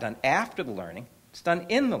 Assessment is not done after the learning, it's done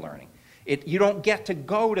in the learning. You don't get to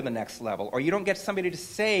go to the next level, or you don't get somebody to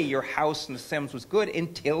say your house in the Symms was good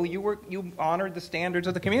until you honored the standards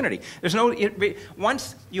of the community.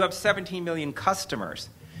 Once you have 17 million customers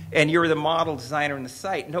and you're the model designer in the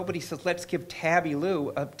site, nobody says, let's give Tabby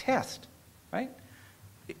Lou a test, right?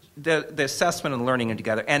 The assessment and learning are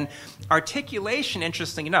together. And articulation,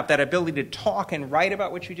 interesting enough, that ability to talk and write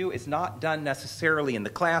about what you do is not done necessarily in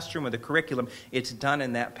the classroom or the curriculum. It's done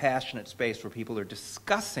in that passionate space where people are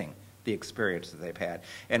discussing the experience that they've had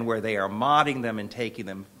and where they are modding them and taking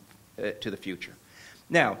them to the future.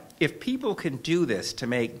 Now, if people can do this to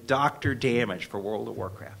make Dr. Damage for World of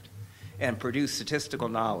Warcraft and produce statistical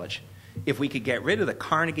knowledge, if we could get rid of the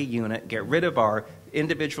Carnegie unit, get rid of our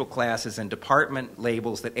individual classes and department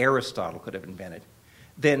labels that Aristotle could have invented,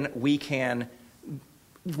 then we can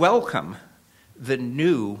welcome the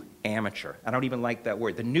new amateur. I don't even like that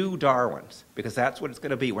word, the new Darwins, because that's what it's going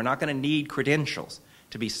to be. We're not going to need credentials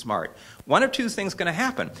to be smart. One of two things going to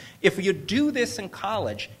happen. If you do this in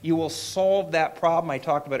college, you will solve that problem I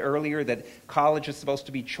talked about earlier, that college is supposed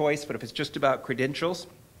to be choice, but if it's just about credentials,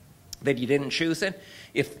 that you didn't choose it.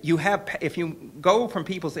 If you go from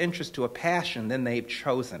people's interest to a passion, then they've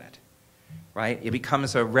chosen it, right? It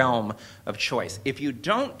becomes a realm of choice. If you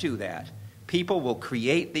don't do that, people will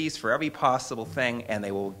create these for every possible thing, and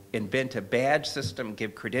they will invent a badge system,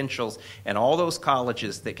 give credentials, and all those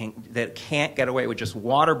colleges that can't get away with just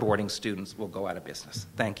waterboarding students will go out of business.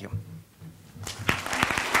 Thank you.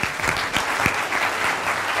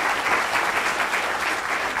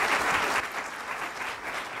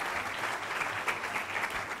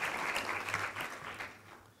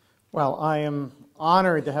 Well, I am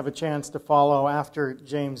honored to have a chance to follow after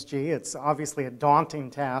James G. It's obviously a daunting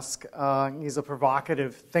task. He's a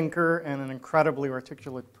provocative thinker and an incredibly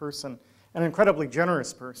articulate person, an incredibly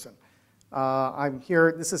generous person. I'm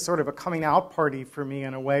here, this is sort of a coming out party for me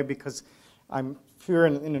in a way, because I'm here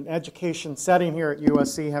in an education setting here at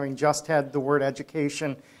USC, having just had the word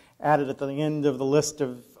education added at the end of the list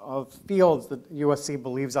of fields that USC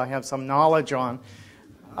believes I have some knowledge on.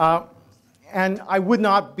 And I would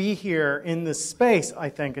not be here in this space, I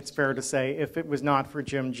think it's fair to say, if it was not for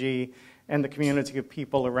Jim G. and the community of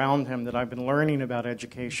people around him that I've been learning about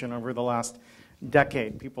education over the last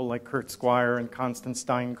decade. People like Kurt Squire and Constance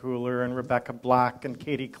Steinkühler and Rebecca Black and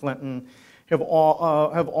Katie Clinton have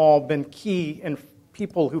all been key and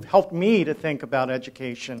people who've helped me to think about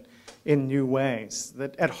education in new ways.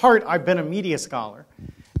 That at heart, I've been a media scholar,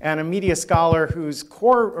 and a media scholar whose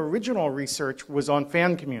core original research was on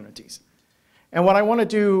fan communities. And what I want to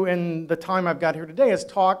do in the time I've got here today is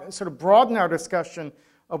sort of broaden our discussion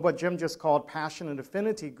of what Jim just called passion and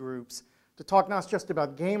affinity groups, to talk not just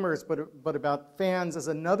about gamers, but about fans as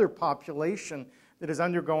another population that is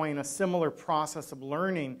undergoing a similar process of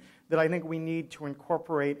learning that I think we need to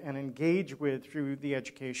incorporate and engage with through the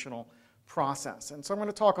educational process. And so I'm going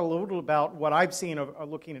to talk a little about what I've seen of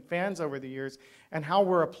looking at fans over the years and how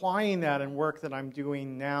we're applying that in work that I'm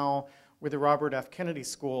doing now with the Robert F. Kennedy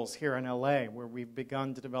Schools here in LA, where we've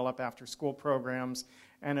begun to develop after-school programs,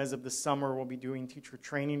 and as of this summer, we'll be doing teacher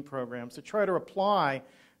training programs to try to apply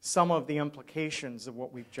some of the implications of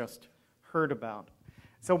what we've just heard about.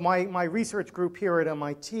 So my research group here at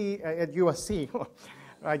MIT, at USC,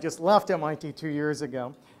 I just left MIT 2 years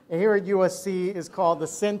ago, and here at USC is called the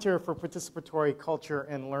Center for Participatory Culture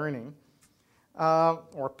and Learning,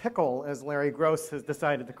 or PICKLE, as Larry Gross has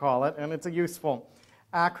decided to call it, and it's a useful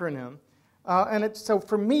acronym. So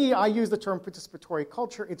for me, I use the term participatory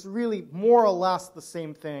culture. It's really more or less the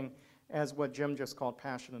same thing as what Jim just called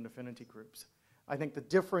passion and affinity groups. I think the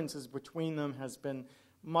differences between them has been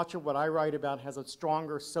much of what I write about has a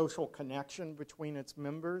stronger social connection between its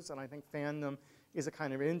members, and I think fandom is a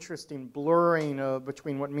kind of interesting blurring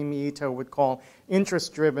between what Mimi Ito would call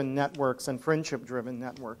interest-driven networks and friendship-driven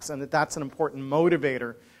networks, and that's an important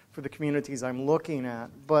motivator for the communities I'm looking at.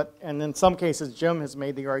 And in some cases, Jim has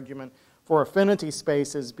made the argument for affinity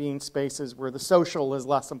spaces being spaces where the social is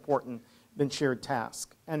less important than shared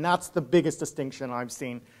task. And that's the biggest distinction I've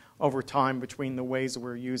seen over time between the ways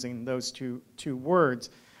we're using those two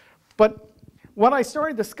words. But what I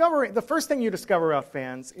started discovering, the first thing you discover about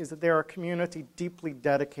fans is that they're a community deeply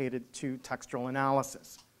dedicated to textual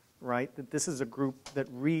analysis, right? That this is a group that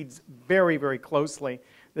reads very, very closely,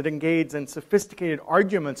 that engages in sophisticated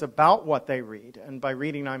arguments about what they read. And by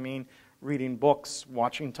reading, I mean reading books,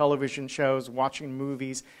 watching television shows, watching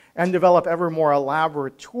movies, and develop ever more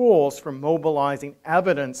elaborate tools for mobilizing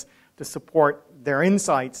evidence to support their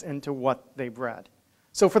insights into what they've read.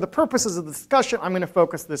 So for the purposes of the discussion, I'm going to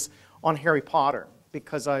focus this on Harry Potter,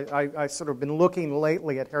 because I've sort of been looking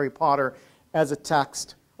lately at Harry Potter as a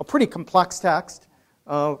text, a pretty complex text,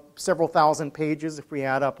 several thousand pages if we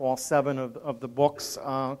add up all 7 of the books,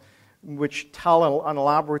 which tell an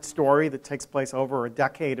elaborate story that takes place over a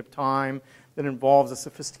decade of time, that involves a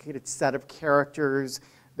sophisticated set of characters,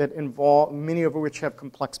 that involve many of which have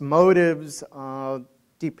complex motives,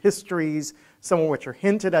 deep histories, some of which are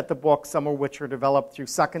hinted at the book, some of which are developed through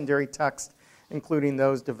secondary text, including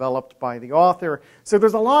those developed by the author. So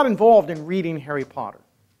there's a lot involved in reading Harry Potter.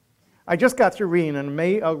 I just got through reading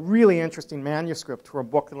a really interesting manuscript for a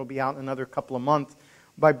book that will be out in another couple of months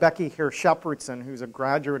by Becky Hare-Shepherdson, who's a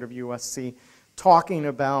graduate of USC, talking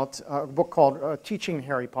about a book called Teaching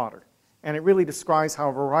Harry Potter. And it really describes how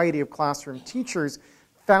a variety of classroom teachers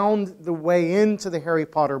found the way into the Harry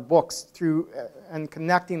Potter books through and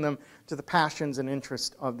connecting them to the passions and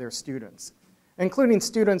interests of their students, including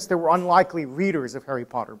students that were unlikely readers of Harry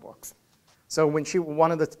Potter books. So when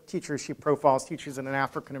one of the teachers she profiles teaches in an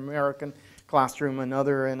African-American classroom,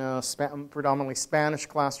 another in a predominantly Spanish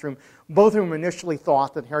classroom, both of whom initially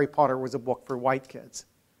thought that Harry Potter was a book for white kids,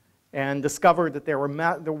 and discovered that there were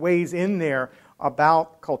the ways in there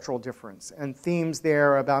about cultural difference and themes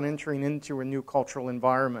there about entering into a new cultural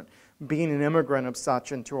environment, being an immigrant of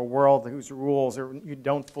such into a world whose rules you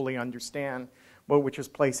don't fully understand, but which is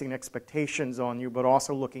placing expectations on you, but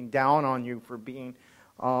also looking down on you for being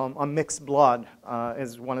a mixed blood,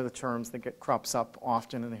 is one of the terms that crops up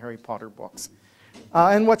often in the Harry Potter books.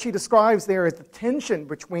 And what she describes there is the tension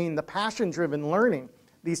between the passion-driven learning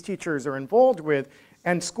these teachers are involved with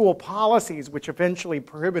and school policies, which eventually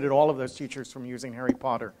prohibited all of those teachers from using Harry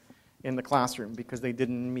Potter in the classroom because they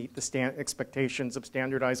didn't meet the expectations of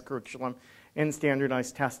standardized curriculum and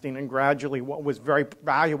standardized testing, and gradually what was very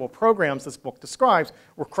valuable programs this book describes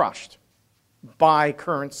were crushed by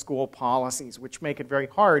current school policies, which make it very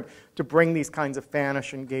hard to bring these kinds of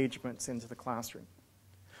fanish engagements into the classroom.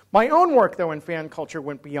 My own work, though, in fan culture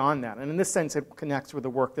went beyond that, and in this sense it connects with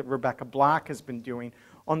the work that Rebecca Black has been doing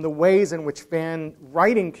on the ways in which fan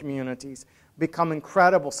writing communities become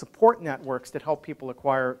incredible support networks that help people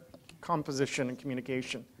acquire composition and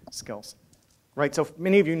communication skills. Right? So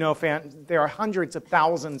many of you know there are hundreds of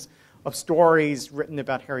thousands of stories written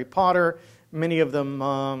about Harry Potter, many of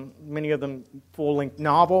them full-length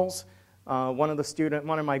novels. One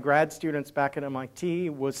of my grad students back at MIT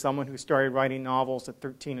was someone who started writing novels at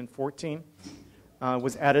 13 and 14,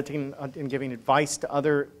 was editing and giving advice to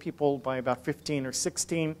other people by about 15 or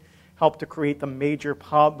 16, helped to create the major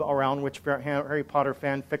pub around which Harry Potter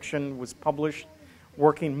fan fiction was published,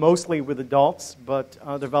 working mostly with adults, but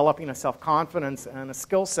developing a self-confidence and a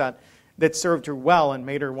skill set that served her well and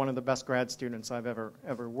made her one of the best grad students I've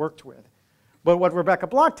ever worked with. But what Rebecca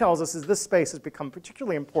Block tells us is this space has become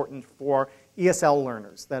particularly important for ESL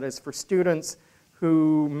learners, that is, for students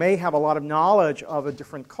who may have a lot of knowledge of a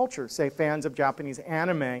different culture, say fans of Japanese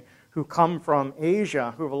anime who come from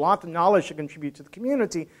Asia, who have a lot of knowledge to contribute to the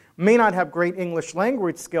community, may not have great English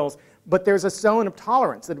language skills, but there's a zone of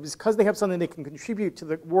tolerance that because they have something they can contribute to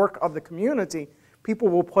the work of the community, people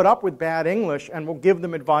will put up with bad English and will give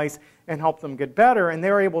them advice and help them get better, and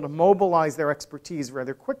they're able to mobilize their expertise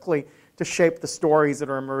rather quickly to shape the stories that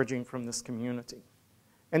are emerging from this community.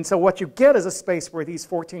 And so what you get is a space where these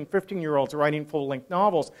 14, 15-year-olds writing full-length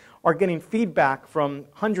novels are getting feedback from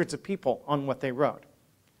hundreds of people on what they wrote.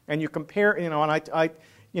 And you compare, and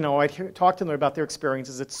I talk to them about their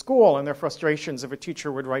experiences at school and their frustrations if a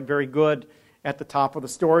teacher would write very good at the top of the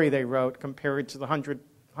story they wrote compared to the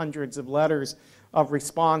hundreds of letters of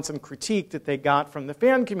response and critique that they got from the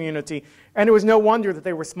fan community. And it was no wonder that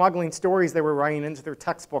they were smuggling stories they were writing into their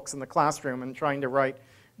textbooks in the classroom and trying to write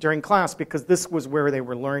during class because this was where they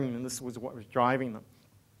were learning and this was what was driving them.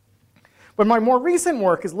 But my more recent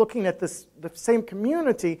work is looking at the same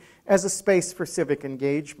community as a space for civic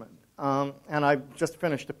engagement. And I've just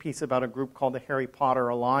finished a piece about a group called the Harry Potter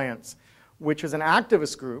Alliance, which is an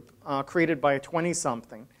activist group created by a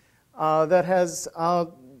 20-something that has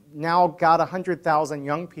now got 100,000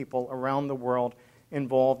 young people around the world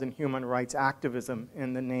involved in human rights activism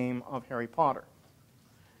in the name of Harry Potter.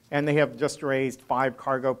 And they have just raised 5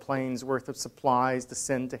 cargo planes worth of supplies to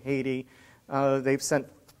send to Haiti. They've sent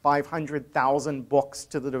 500,000 books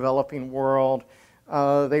to the developing world.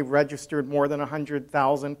 They registered more than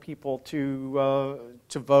 100,000 people to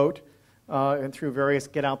vote and through various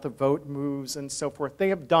get out the vote moves and so forth. They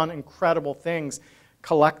have done incredible things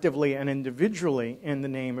collectively and individually in the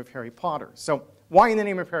name of Harry Potter. So why in the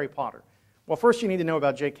name of Harry Potter? Well, first you need to know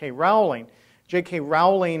about J.K. Rowling. J.K.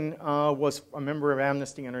 Rowling was a member of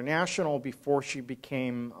Amnesty International before she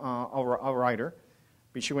became a writer.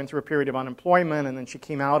 She went through a period of unemployment, and then she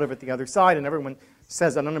came out of it the other side, and everyone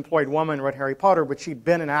says an unemployed woman wrote Harry Potter, but she'd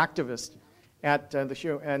been an activist at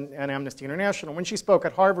Amnesty International. When she spoke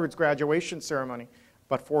at Harvard's graduation ceremony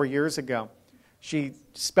about 4 years ago, she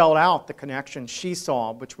spelled out the connection she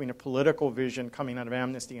saw between a political vision coming out of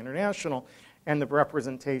Amnesty International and the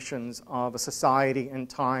representations of a society in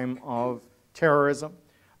time of terrorism,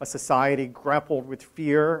 a society grappled with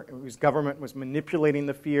fear, whose government was manipulating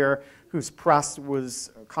the fear, whose press was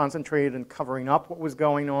concentrated in covering up what was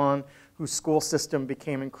going on, whose school system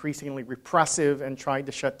became increasingly repressive and tried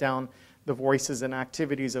to shut down the voices and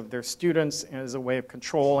activities of their students as a way of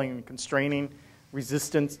controlling and constraining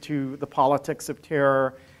resistance to the politics of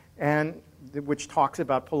terror, and which talks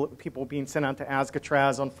about people being sent out to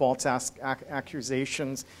Alcatraz on false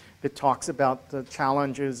accusations, that talks about the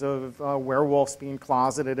challenges of werewolves being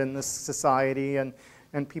closeted in this society and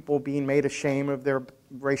people being made ashamed of their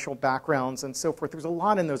racial backgrounds and so forth. There's a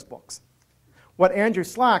lot in those books. What Andrew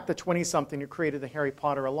Slack, the 20-something who created the Harry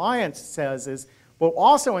Potter Alliance, says is, well,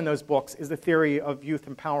 also in those books is the theory of youth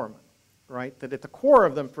empowerment, right? That at the core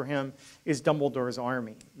of them for him is Dumbledore's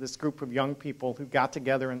army, this group of young people who got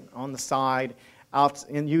together on the side, out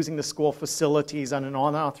in using the school facilities in an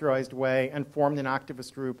unauthorized way, and formed an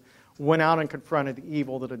activist group, went out and confronted the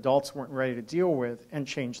evil that adults weren't ready to deal with, and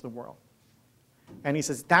changed the world. And he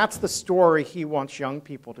says that's the story he wants young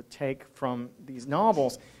people to take from these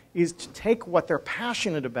novels, is to take what they're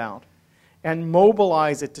passionate about and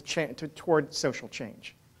mobilize it toward social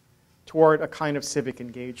change, toward a kind of civic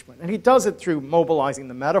engagement. And he does it through mobilizing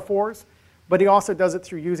the metaphors, but he also does it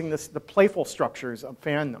through using the playful structures of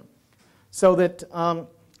fandom. So that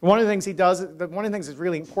one of the things he does, one of the things that's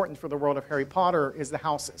really important for the world of Harry Potter is the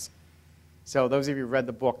houses. So those of you who read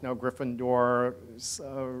the book know Gryffindor,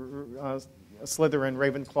 Slytherin,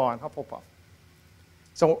 Ravenclaw, and Hufflepuff.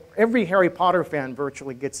 So every Harry Potter fan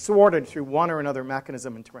virtually gets sorted through one or another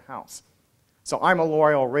mechanism into a house. So I'm a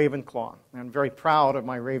loyal Ravenclaw. I'm very proud of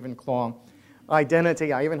my Ravenclaw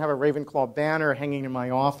identity. I even have a Ravenclaw banner hanging in my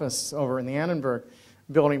office over in the Annenberg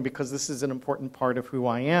building because this is an important part of who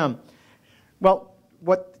I am. Well,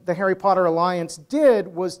 what the Harry Potter Alliance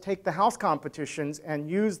did was take the house competitions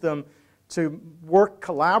and use them to work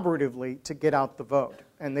collaboratively to get out the vote.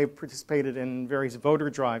 And they've participated in various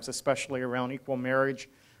voter drives, especially around equal marriage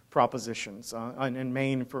propositions in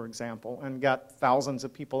Maine, for example, and got thousands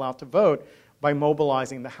of people out to vote by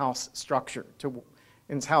mobilizing the house structure.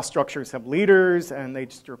 And house structures have leaders, and they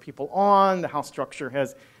stir people on. The house structure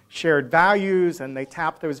has shared values, and they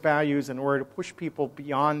tap those values in order to push people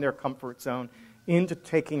beyond their comfort zone into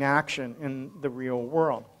taking action in the real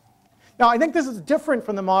world. Now, I think this is different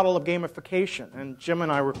from the model of gamification, and Jim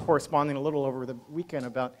and I were corresponding a little over the weekend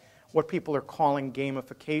about what people are calling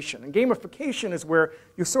gamification. And gamification is where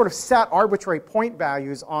you sort of set arbitrary point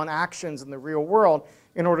values on actions in the real world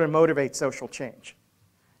in order to motivate social change.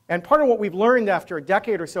 And part of what we've learned after a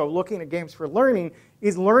decade or so of looking at games for learning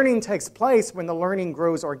is learning takes place when the learning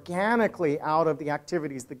grows organically out of the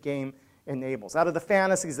activities the game enables, out of the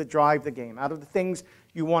fantasies that drive the game, out of the things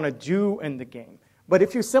you want to do in the game. But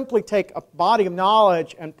if you simply take a body of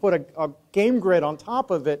knowledge and put a game grid on top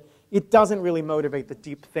of it, it doesn't really motivate the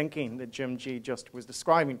deep thinking that Jim G. just was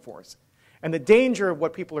describing for us. And the danger of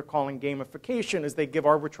what people are calling gamification is they give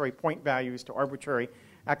arbitrary point values to arbitrary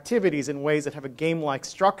activities in ways that have a game-like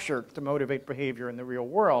structure to motivate behavior in the real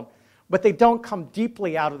world, but they don't come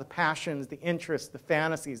deeply out of the passions, the interests, the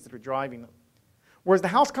fantasies that are driving them. Whereas the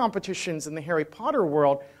house competitions in the Harry Potter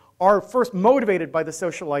world are first motivated by the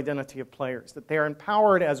social identity of players, that they are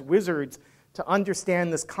empowered as wizards to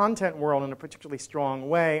understand this content world in a particularly strong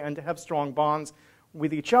way and to have strong bonds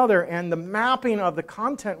with each other. And the mapping of the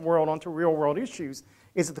content world onto real-world issues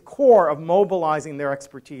is at the core of mobilizing their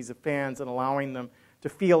expertise of fans and allowing them to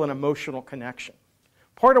feel an emotional connection.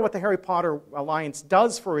 Part of what the Harry Potter Alliance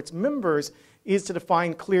does for its members is to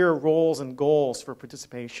define clear roles and goals for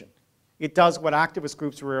participation. It does what activist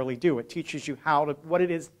groups rarely do. It teaches you what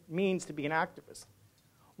it means to be an activist,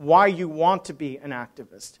 why you want to be an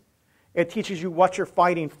activist. It teaches you what you're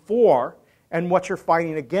fighting for and what you're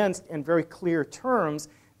fighting against in very clear terms,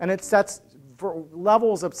 and it sets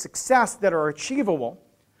levels of success that are achievable.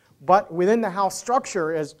 But within the house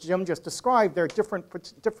structure, as Jim just described, there are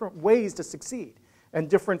different ways to succeed and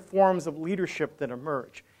different forms of leadership that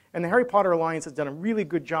emerge. And the Harry Potter Alliance has done a really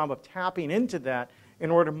good job of tapping into that in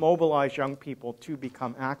order to mobilize young people to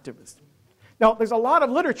become activists. Now, there's a lot of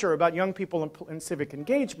literature about young people in civic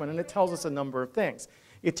engagement, and it tells us a number of things.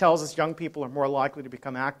 It tells us young people are more likely to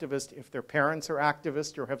become activists if their parents are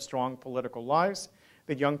activists or have strong political lives,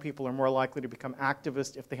 that young people are more likely to become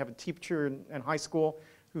activists if they have a teacher in high school,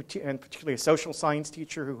 and particularly a social science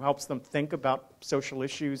teacher who helps them think about social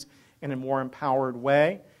issues in a more empowered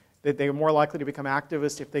way, that they are more likely to become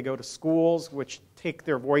activists if they go to schools which take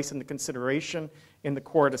their voice into consideration in the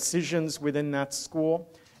core decisions within that school.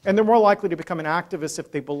 And they're more likely to become an activist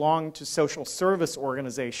if they belong to social service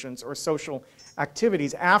organizations or social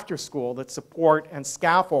activities after school that support and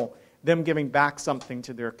scaffold them giving back something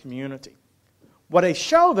to their community. What they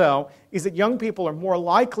show, though, is that young people are more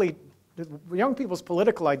likely, young people's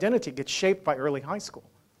political identity gets shaped by early high school,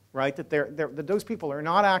 right? That those people who are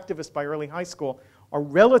not activists by early high school are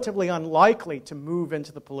relatively unlikely to move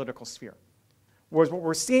into the political sphere. Whereas what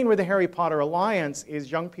we're seeing with the Harry Potter Alliance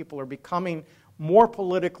is young people are becoming more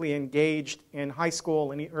politically engaged in high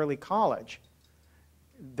school and early college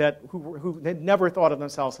who had never thought of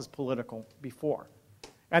themselves as political before.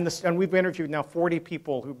 And we've interviewed now 40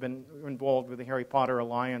 people who've been involved with the Harry Potter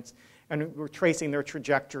Alliance, and we're tracing their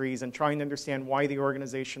trajectories and trying to understand why the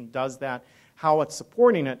organization does that, how it's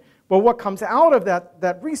supporting it. But what comes out of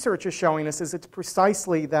that research is showing us is it's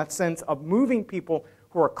precisely that sense of moving people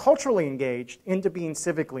who are culturally engaged into being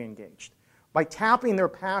civically engaged by tapping their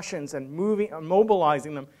passions and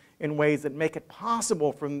mobilizing them in ways that make it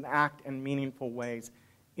possible for them to act in meaningful ways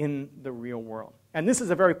in the real world. And this is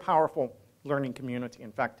a very powerful learning community.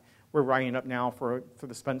 In fact, we're writing up now for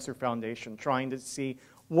the Spencer Foundation, trying to see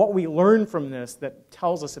what we learn from this that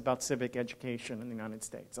tells us about civic education in the United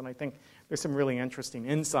States. And I think there's some really interesting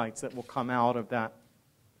insights that will come out of that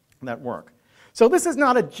work. So this is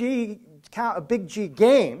not a big G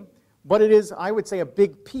game, but it is, I would say, a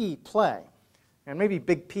big P play. And maybe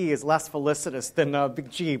big P is less felicitous than big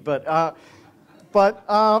G, but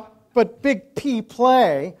big P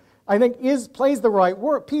play, I think, plays the right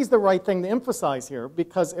word. P is the right thing to emphasize here,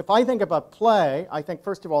 because if I think about play, I think,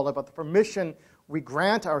 first of all, about the permission we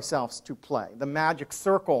grant ourselves to play, the magic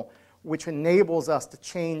circle which enables us to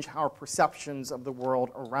change our perceptions of the world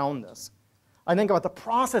around us. I think about the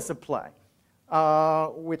process of play,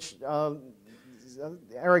 which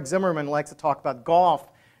Eric Zimmerman likes to talk about golf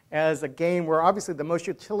as a game where obviously the most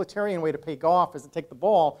utilitarian way to play golf is to take the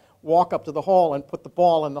ball, walk up to the hole, and put the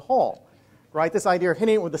ball in the hole. Right? This idea of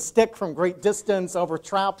hitting it with a stick from great distance over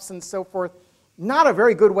traps and so forth, not a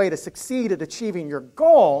very good way to succeed at achieving your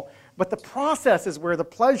goal, but the process is where the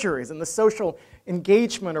pleasure is, and the social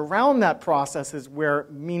engagement around that process is where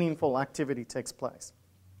meaningful activity takes place.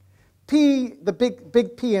 P, the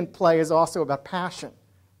big P in play is also about passion,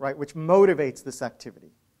 right, which motivates this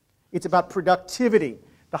activity. It's about productivity,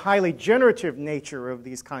 the highly generative nature of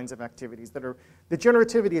these kinds of activities. The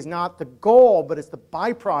generativity is not the goal, but it's the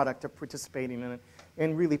byproduct of participating in it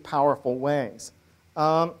in really powerful ways.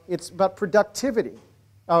 It's about productivity.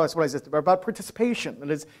 Oh, that's what I said. About participation. That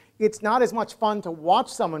is, it's not as much fun to watch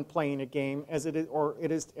someone playing a game as it is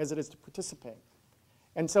to participate.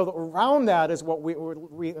 And so around that is what we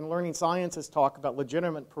in learning sciences talk about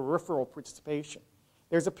legitimate peripheral participation.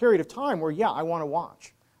 There's a period of time where, yeah, I want to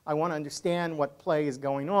watch. I want to understand what play is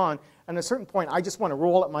going on. And at a certain point, I just want to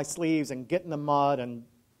roll up my sleeves and get in the mud and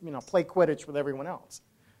play Quidditch with everyone else.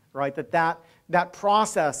 Right? That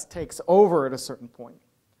process takes over at a certain point.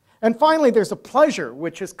 And finally, there's a pleasure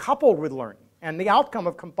which is coupled with learning. And the outcome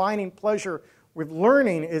of combining pleasure with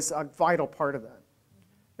learning is a vital part of that.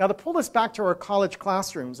 Now, to pull this back to our college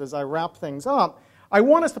classrooms as I wrap things up, I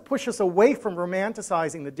want us to push us away from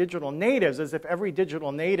romanticizing the digital natives as if every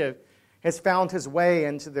digital native has found his way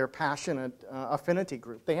into their passionate affinity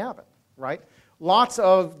group. They haven't, right? Lots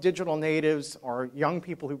of digital natives are young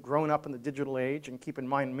people who've grown up in the digital age, and keep in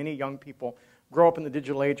mind, many young people grow up in the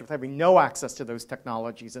digital age with having no access to those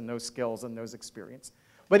technologies and those skills and those experiences.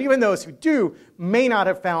 But even those who do may not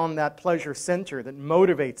have found that pleasure center that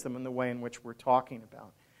motivates them in the way in which we're talking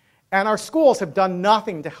about. And our schools have done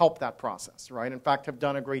nothing to help that process, right? In fact, have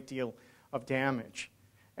done a great deal of damage.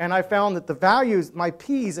 And I found that the values, my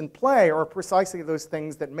P's in play, are precisely those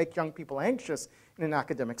things that make young people anxious in an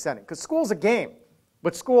academic setting. Because school's a game,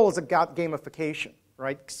 but school is about gamification,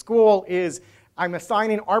 right? School is, I'm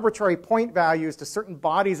assigning arbitrary point values to certain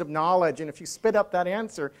bodies of knowledge, and if you spit up that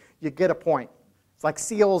answer, you get a point. It's like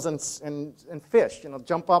seals and fish.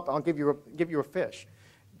 Jump up, I'll give you a fish.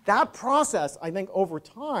 That process, I think, over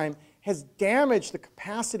time, has damaged the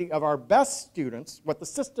capacity of our best students, what the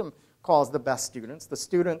system calls the best students, the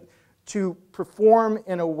student to perform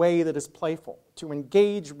in a way that is playful, to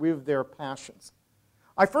engage with their passions.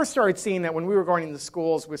 I first started seeing that when we were going into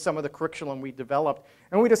schools with some of the curriculum we developed,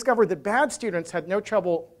 and we discovered that bad students had no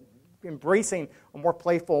trouble embracing a more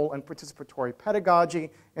playful and participatory pedagogy.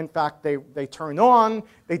 In fact, they turned on,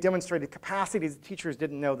 they demonstrated capacities the teachers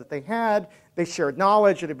didn't know that they had, they shared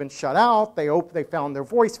knowledge that had been shut out, they found their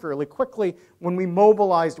voice fairly quickly when we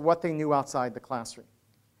mobilized what they knew outside the classroom.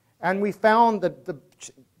 And we found that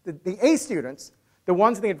the A students, the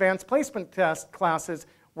ones in the advanced placement test classes,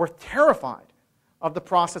 were terrified of the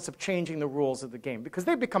process of changing the rules of the game because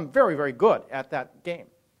they've become very, very good at that game.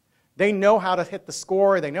 They know how to hit the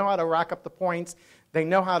score, they know how to rack up the points, they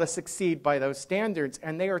know how to succeed by those standards,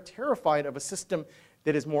 and they are terrified of a system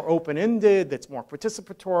that is more open-ended, that's more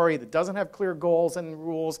participatory, that doesn't have clear goals and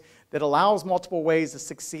rules, that allows multiple ways to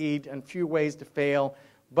succeed and few ways to fail,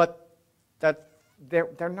 but that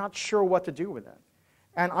they're not sure what to do with that.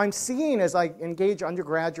 And I'm seeing, as I engage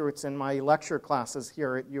undergraduates in my lecture classes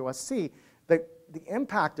here at USC, that the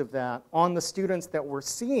impact of that on the students that we're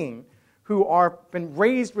seeing who are been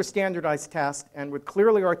raised with standardized tests and with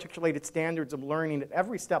clearly articulated standards of learning at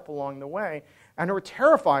every step along the way, and who are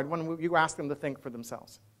terrified when you ask them to think for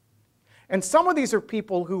themselves. And some of these are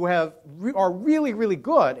people who are really, really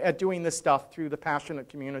good at doing this stuff through the passionate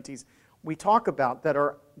communities we talk about that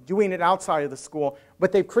are doing it outside of the school,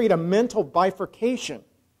 but they've created a mental bifurcation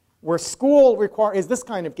where school is this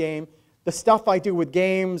kind of game, the stuff I do with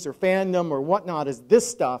games or fandom or whatnot is this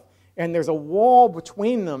stuff, and there's a wall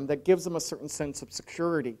between them that gives them a certain sense of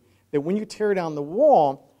security, that when you tear down the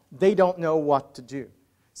wall, they don't know what to do.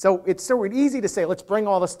 So it's so easy to say, let's bring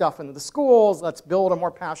all the stuff into the schools, let's build a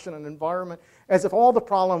more passionate environment, as if all the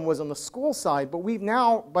problem was on the school side. But we've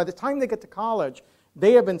now, by the time they get to college,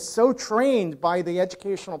 they have been so trained by the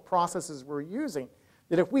educational processes we're using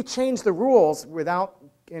that if we change the rules without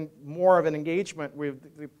more of an engagement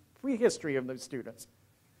with the prehistory of those students,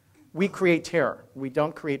 we create terror. We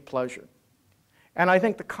don't create pleasure. And I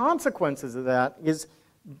think the consequences of that is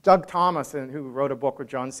Doug Thomas, who wrote a book with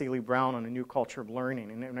John Seeley Brown on a new culture of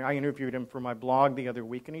learning. And I interviewed him for my blog the other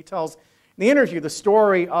week, and he tells in the interview the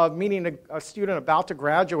story of meeting a student about to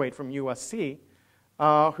graduate from USC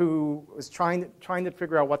who was trying to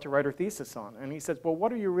figure out what to write her thesis on. And he says, well,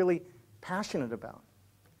 what are you really passionate about?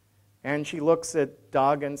 And she looks at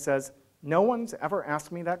Doug and says, no one's ever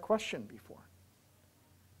asked me that question before.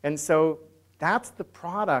 And so that's the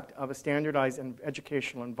product of a standardized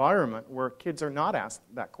educational environment where kids are not asked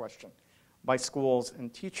that question by schools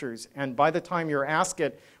and teachers. And by the time you're asked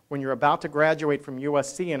it when you're about to graduate from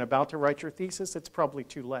USC and about to write your thesis, it's probably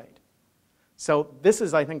too late. So this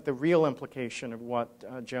is, I think, the real implication of what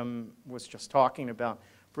Jim was just talking about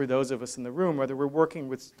for those of us in the room, whether we're working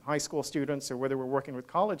with high school students or whether we're working with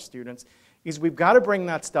college students, is we've got to bring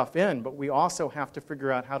that stuff in, but we also have to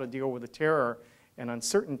figure out how to deal with the terror and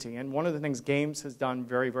uncertainty. And one of the things games has done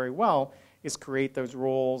very, very well is create those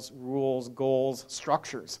roles, rules, goals,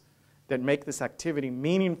 structures that make this activity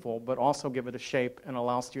meaningful, but also give it a shape and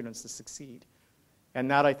allow students to succeed. And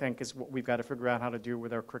that, I think, is what we've got to figure out how to do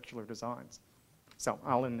with our curricular designs. So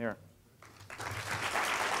I'll end there.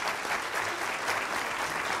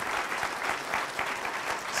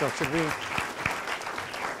 So should we?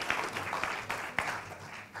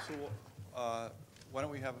 So why don't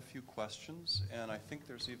we have a few questions? And I think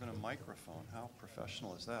there's even a microphone. How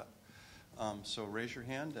professional is that? So raise your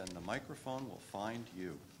hand, and the microphone will find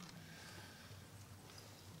you.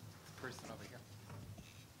 Person over here.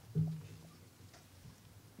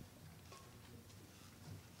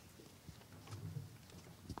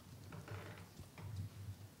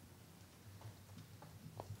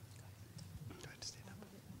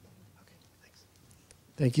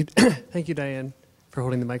 Thank you, thank you, Diane, for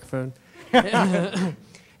holding the microphone, and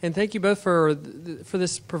thank you both for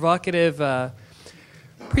this provocative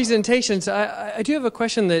presentations. I do have a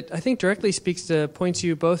question that I think directly speaks to points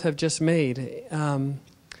you both have just made.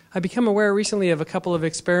 I become aware recently of a couple of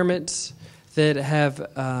experiments that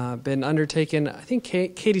have been undertaken. I think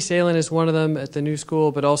Katie Salen is one of them at the new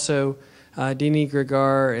school, but also Deanie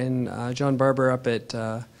Gregar and John Barber up at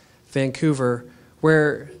Vancouver,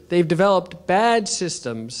 where they've developed badge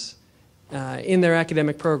systems in their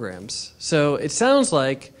academic programs. So it sounds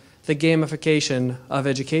like the gamification of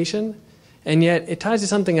education, and yet it ties to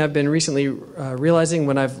something I've been recently realizing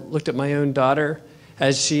when I've looked at my own daughter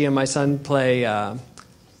as she and my son play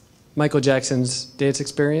Michael Jackson's Dance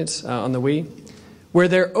Experience on the Wii, where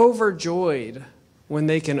they're overjoyed when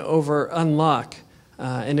they can unlock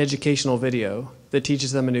an educational video that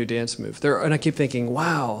teaches them a new dance move. And I keep thinking,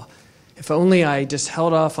 wow, if only I just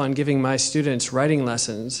held off on giving my students writing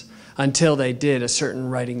lessons until they did a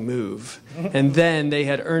certain writing move. And then they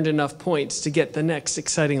had earned enough points to get the next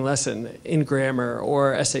exciting lesson in grammar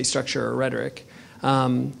or essay structure or rhetoric.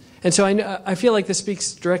 And so I feel like this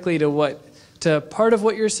speaks directly to part of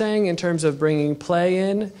what you're saying in terms of bringing play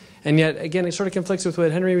in. And yet, again, it sort of conflicts with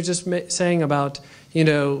what Henry was just saying about,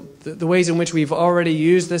 the ways in which we've already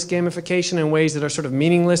used this gamification in ways that are sort of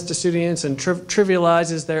meaningless to students and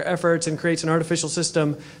trivializes their efforts and creates an artificial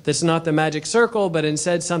system that's not the magic circle, but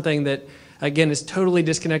instead something that, again, is totally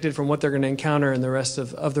disconnected from what they're going to encounter in the rest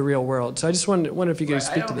of the real world. So I just wonder if you could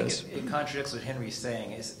speak to this. It contradicts what Henry's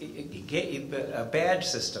saying. Is a badge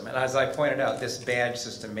system, and as I pointed out, this badge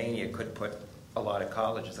system mania could put a lot of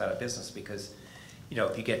colleges out of business because,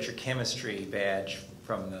 if you get your chemistry badge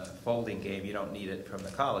from the folding game, you don't need it from the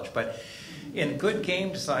college. But in good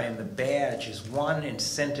game design, the badge is one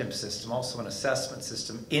incentive system, also an assessment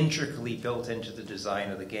system, intricately built into the design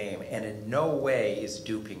of the game, and in no way is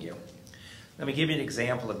duping you. Let me give you an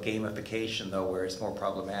example of gamification, though, where it's more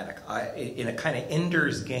problematic. In a kind of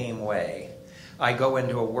Ender's Game way, I go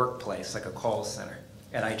into a workplace, like a call center,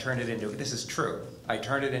 and I turn it into, this is true, I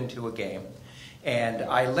turn it into a game. And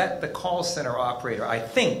I let the call center operator, I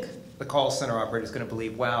think the call center operator is going to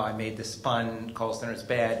believe, wow, I made this fun, call center is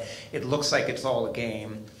bad. It looks like it's all a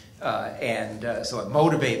game. So it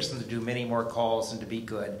motivates them to do many more calls and to be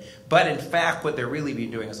good. But in fact, what they're really be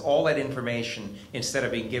doing is all that information, instead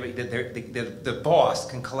of being given, the boss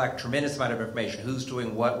can collect tremendous amount of information, who's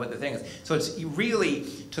doing what the thing is. So it's really,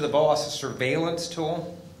 to the boss, a surveillance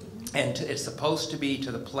tool, and it's supposed to be,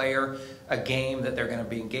 to the player, a game that they're going to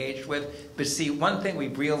be engaged with. But see, one thing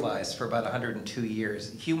we've realized for about 102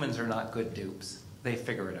 years, humans are not good dupes. They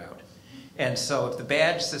figure it out. And so if the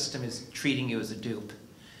badge system is treating you as a dupe,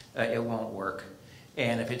 it won't work.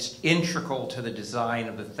 And if it's integral to the design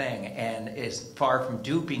of the thing and is far from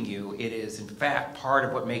duping you, it is in fact part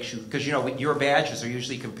of what makes you, because you know your badges are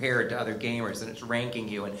usually compared to other gamers and it's ranking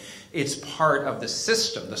you, and it's part of the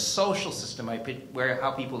system, the social system, where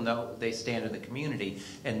how people know they stand in the community,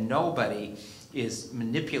 and nobody is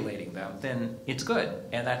manipulating them, then it's good.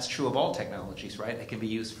 And that's true of all technologies, right? They can be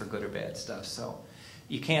used for good or bad stuff. So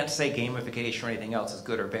you can't say gamification or anything else is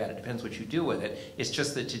good or bad. It depends what you do with it. It's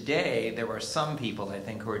just that today there are some people, I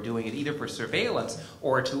think, who are doing it either for surveillance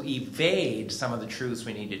or to evade some of the truths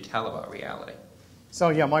we need to tell about reality. So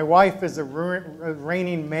yeah, my wife is a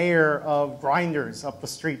reigning mayor of Grinders up the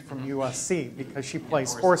street from USC because she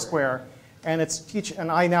plays Foursquare. And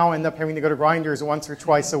and I now end up having to go to Grinders once or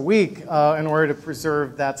twice a week in order to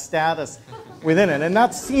preserve that status within it. And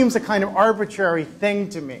that seems a kind of arbitrary thing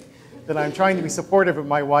to me, that I'm trying to be supportive of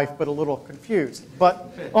my wife, but a little confused.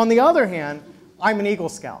 But on the other hand, I'm an Eagle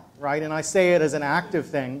Scout, right? And I say it as an active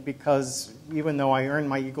thing because even though I earned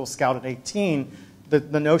my Eagle Scout at 18,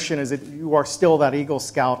 the notion is that you are still that Eagle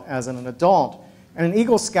Scout as an adult. And an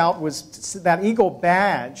Eagle Scout that Eagle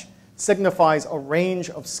badge signifies a range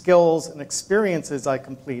of skills and experiences I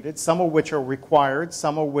completed, some of which are required,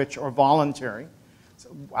 some of which are voluntary,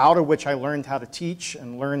 out of which I learned how to teach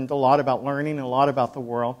and learned a lot about learning and a lot about the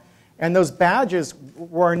world. And those badges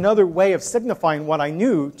were another way of signifying what I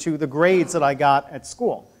knew to the grades that I got at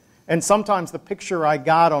school. And sometimes the picture I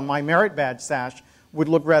got on my merit badge sash would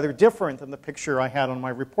look rather different than the picture I had on my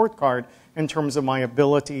report card in terms of my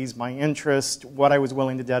abilities, my interest, what I was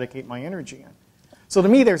willing to dedicate my energy in. So to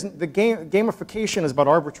me, gamification is about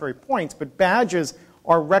arbitrary points, but badges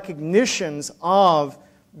are recognitions of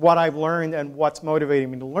what I've learned and what's motivating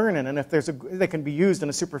me to learn it. And if they can be used in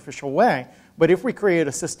a superficial way. But if we create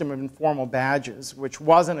a system of informal badges, which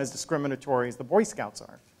wasn't as discriminatory as the Boy Scouts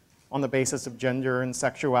are, on the basis of gender and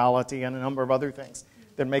sexuality and a number of other things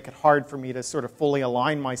that make it hard for me to sort of fully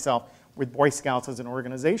align myself with Boy Scouts as an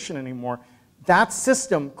organization anymore, that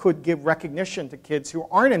system could give recognition to kids who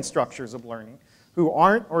aren't in structures of learning, who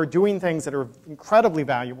aren't or doing things that are incredibly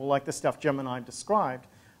valuable, like the stuff Jim and I described,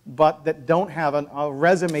 but that don't have a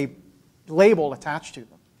resume label attached to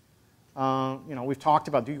them. You know, we've talked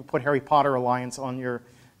about, do you put Harry Potter Alliance on your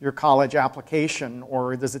college application,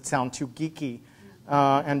 or does it sound too geeky?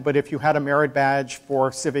 But if you had a merit badge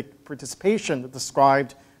for civic participation that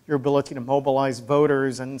described your ability to mobilize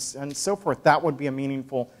voters and so forth, that would be a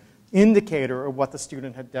meaningful indicator of what the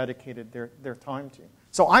student had dedicated their time to.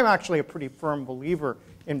 So I'm actually a pretty firm believer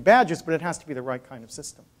in badges, but it has to be the right kind of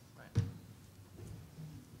system. Right.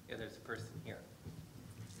 Yeah, there's a person here.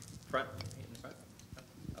 Front, in front.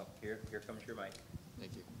 Oh, here comes your mic.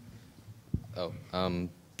 Thank you. Oh,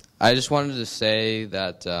 I just wanted to say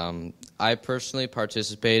that I personally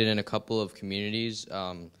participated in a couple of communities,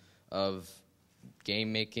 of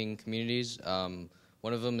game-making communities. One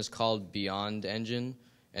of them is called Beyond Engine,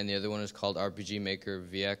 and the other one is called RPG Maker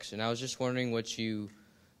VX. And I was just wondering what you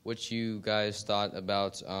guys thought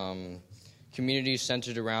about communities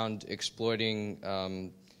centered around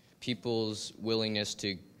exploiting people's willingness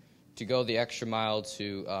to go the extra mile,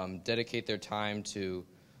 to dedicate their time to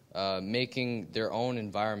making their own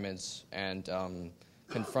environments and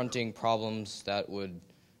confronting problems that would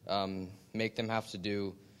make them have to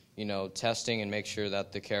do, you know, testing and make sure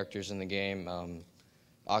that the characters in the game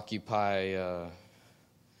occupy,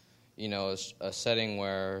 you know, a setting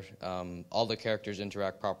where all the characters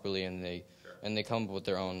interact properly and they come up with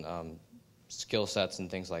their own skill sets and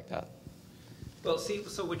things like that. Well, see,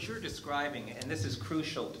 so what you're describing, and this is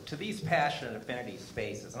crucial, to these passionate affinity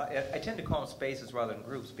spaces, and I tend to call them spaces rather than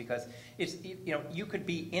groups, because it's, you know, you could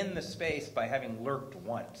be in the space by having lurked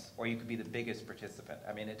once, or you could be the biggest participant.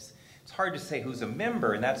 I mean, it's hard to say who's a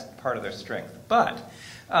member, and that's part of their strength. But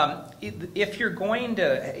if you're going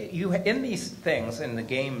to, in these things, and the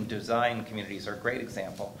game design communities are a great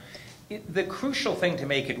example, the crucial thing to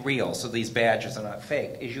make it real, so these badges are not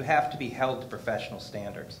fake, is you have to be held to professional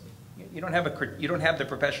standards. You don't have the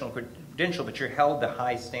professional credential, but you're held to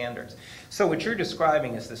high standards. So what you're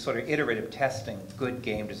describing is the sort of iterative testing good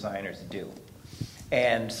game designers do.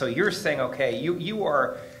 And so you're saying, okay, you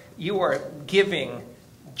are giving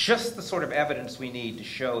just the sort of evidence we need to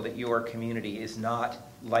show that your community is not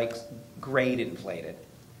like grade inflated.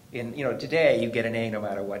 Today you get an A no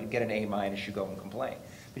matter what. You get an A minus, you go and complain.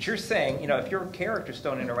 But you're saying, if your characters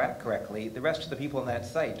don't interact correctly, the rest of the people on that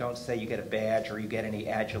site don't say you get a badge or you get any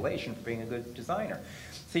adulation for being a good designer.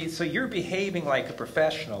 See, so you're behaving like a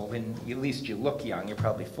professional when at least you look young. You're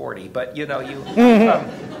probably 40, but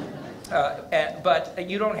but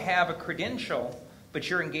you don't have a credential, but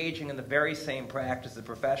you're engaging in the very same practice a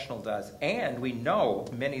professional does. And we know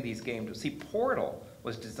many of these games. See, Portal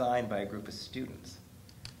was designed by a group of students.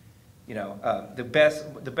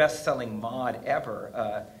 The best-selling mod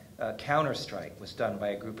ever, Counter-Strike, was done by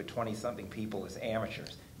a group of 20-something people as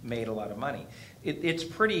amateurs. Made a lot of money. It's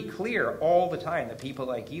pretty clear all the time that people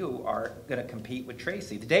like you are going to compete with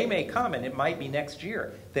Tracy. The day may come, and it might be next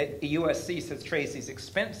year, that USC says Tracy's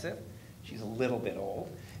expensive. She's a little bit old.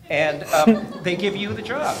 And they give you the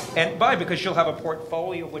job. And why? Because you'll have a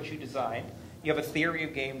portfolio of what you designed. You have a theory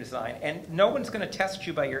of game design. And no one's going to test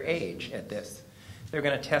you by your age at this. They're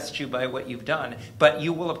going to test you by what you've done. But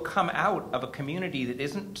you will have come out of a community that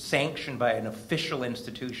isn't sanctioned by an official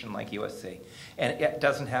institution like USC. And it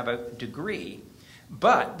doesn't have a degree,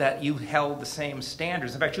 but that you held the same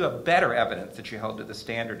standards. In fact, you have better evidence that you held to the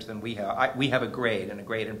standards than we have. We have a grade and a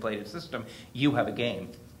grade-inflated system. You have a game,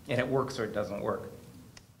 and it works or it doesn't work.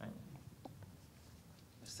 Right?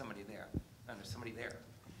 There's somebody there. And there's somebody there.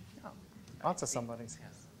 Oh, lots of somebodies.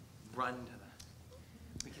 Yes. Run to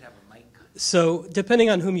the... We could have a mic. So depending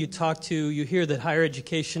on whom you talk to, you hear that higher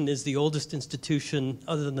education is the oldest institution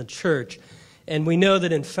other than the church. And we know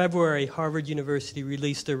that in February, Harvard University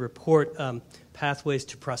released a report, Pathways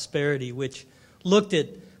to Prosperity, which looked at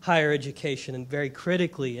higher education and very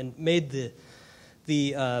critically and made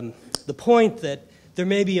the point that there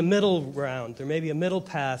may be a middle ground, there may be a middle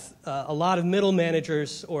path. A lot of middle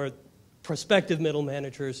managers or prospective middle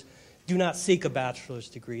managers do not seek a bachelor's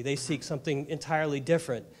degree. They seek something entirely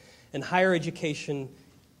different. And higher education,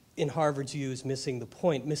 in Harvard's view, is missing the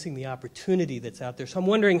point, missing the opportunity that's out there. So I'm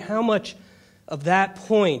wondering how much of that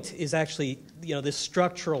point is actually, this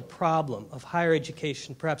structural problem of higher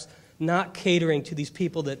education, perhaps not catering to these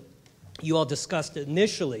people that you all discussed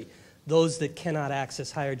initially, those that cannot access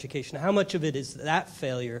higher education. How much of it is that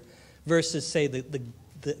failure versus, say, the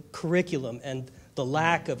curriculum and the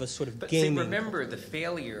lack of a sort of gaming? But see, remember, the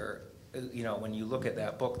failure, when you look at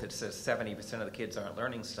that book that says 70% of the kids aren't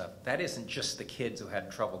learning stuff, that isn't just the kids who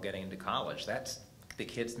had trouble getting into college. That's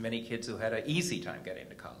many kids who had an easy time getting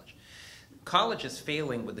into college. College is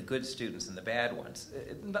failing with the good students and the bad ones.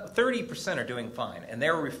 30% are doing fine, and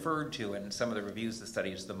they're referred to in some of the reviews of the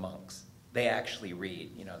study as the monks. They actually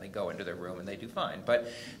read, they go into their room and they do fine. But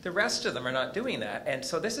the rest of them are not doing that. And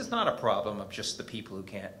so this is not a problem of just the people who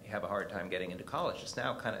can't have a hard time getting into college. It's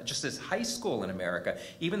now kind of just as high school in America,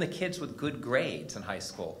 even the kids with good grades in high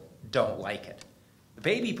school don't like it. The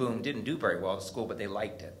baby boom didn't do very well in school, but they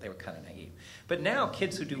liked it. They were kind of naive. But now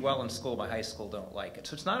kids who do well in school by high school don't like it.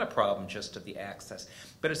 So it's not a problem just of the access.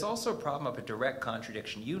 But it's also a problem of a direct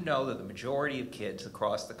contradiction. You know that the majority of kids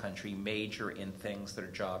across the country major in things that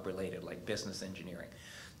are job-related, like business engineering.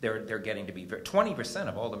 They're getting to be 20%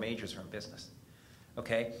 of all the majors are in business.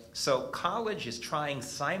 Okay? So college is trying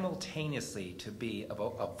simultaneously to be a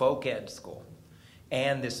voc ed school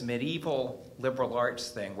and this medieval liberal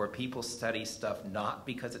arts thing where people study stuff not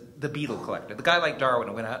because the beetle collector. The guy like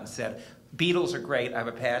Darwin went out and said, beetles are great, I have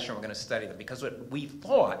a passion, we're going to study them. Because what we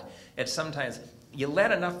thought at sometimes, you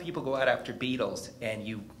let enough people go out after beetles and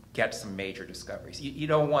you get some major discoveries. You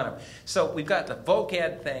don't want them. So we've got the voc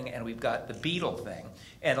ed thing and we've got the beetle thing.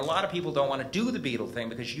 And a lot of people don't want to do the beetle thing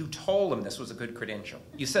because you told them this was a good credential.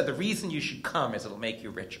 You said the reason you should come is it'll make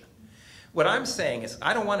you richer. What I'm saying is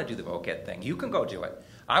I don't want to do the voc ed thing. You can go do it.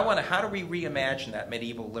 How do we reimagine that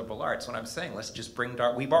medieval liberal arts? What I'm saying, let's just bring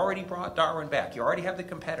Darwin. We've already brought Darwin back. You already have the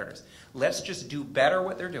competitors. Let's just do better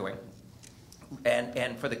what they're doing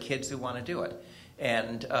and for the kids who want to do it.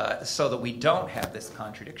 And so that we don't have this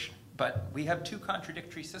contradiction. But we have two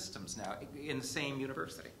contradictory systems now in the same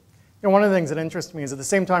university. One of the things that interests me is at the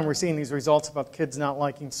same time we're seeing these results about kids not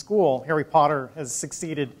liking school, Harry Potter has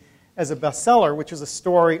succeeded as a bestseller, which is a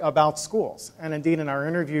story about schools. And indeed, in our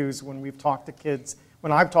interviews, when we've talked to kids,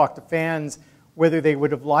 when I've talked to fans, whether they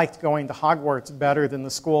would have liked going to Hogwarts better than the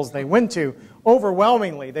schools they went to,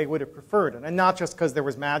 overwhelmingly they would have preferred it. And not just because there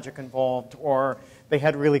was magic involved or they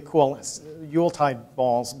had really cool Yuletide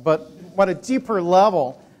balls, but at a deeper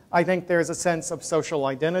level, I think there's a sense of social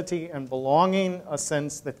identity and belonging, a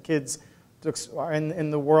sense that kids in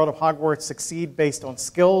the world of Hogwarts succeed based on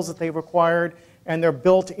skills that they've acquired, And they're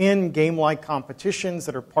built-in game-like competitions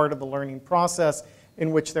that are part of the learning process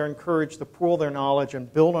in which they're encouraged to pool their knowledge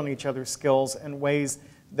and build on each other's skills in ways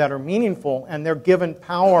that are meaningful. And they're given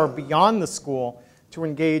power beyond the school to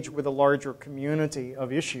engage with a larger community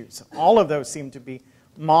of issues. All of those seem to be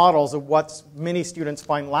models of what many students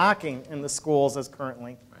find lacking in the schools as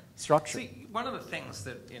currently structured. See, one of the things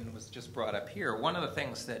that was just brought up here, one of the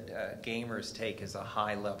things that gamers take as a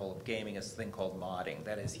high level of gaming is a thing called modding.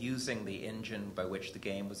 That is using the engine by which the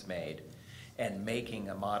game was made and making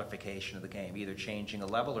a modification of the game, either changing a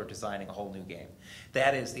level or designing a whole new game.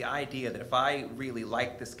 That is the idea that if I really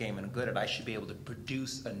like this game and am good at it, I should be able to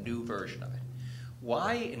produce a new version of it.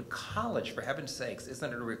 Why in college, for heaven's sakes,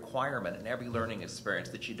 isn't it a requirement in every learning experience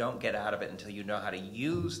that you don't get out of it until you know how to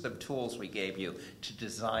use the tools we gave you to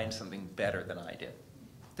design something better than I did?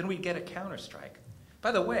 Then we'd get a counterstrike.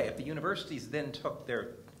 By the way, if the universities then took their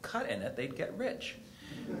cut in it, they'd get rich.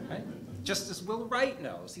 Right? Just as Will Wright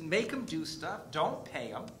knows. You make them do stuff, don't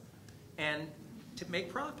pay them, and to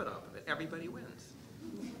make profit off of it, everybody wins.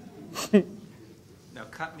 Now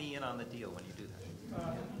cut me in on the deal when you do that.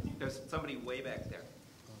 There's somebody way back there.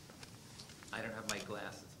 I don't have my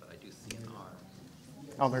glasses, but I do see an arm.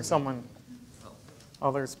 Oh, there's someone.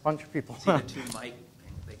 Oh, there's a bunch of people. See the two mic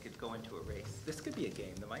things. They could go into a race. This could be a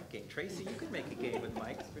game, the mic game. Tracy, you could make a game with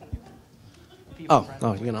mics, couldn't you? Oh,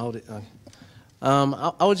 you're gonna hold it.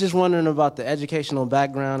 I was just wondering about the educational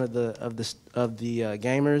background of the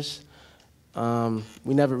gamers.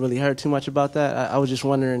 We never really heard too much about that. I was just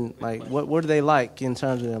wondering, like, what are they like in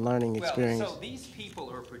terms of their learning experience? Well, so these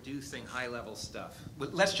people are producing high-level stuff.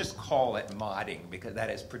 Let's just call it modding, because that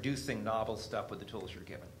is producing novel stuff with the tools you're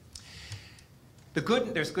given.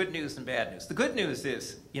 There's good news and bad news. The good news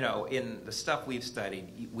is, in the stuff we've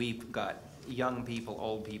studied, we've got young people,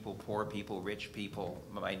 old people, poor people, rich people,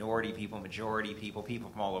 minority people, majority people, people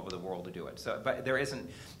from all over the world to do it. So, but there isn't,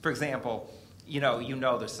 for example,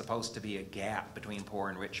 there's supposed to be a gap between poor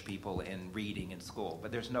and rich people in reading in school,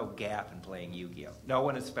 but there's no gap in playing Yu-Gi-Oh! No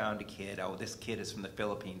one has found a kid, this kid is from the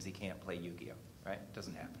Philippines, he can't play Yu-Gi-Oh! Right? It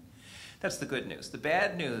doesn't happen. That's the good news. The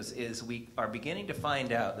bad news is we are beginning to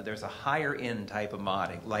find out that there's a higher end type of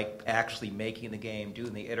modding, like actually making the game,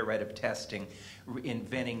 doing the iterative testing,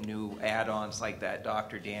 inventing new add-ons like that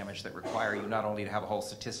Dr. Damage that require you not only to have a whole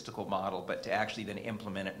statistical model, but to actually then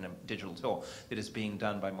implement it in a digital tool that is being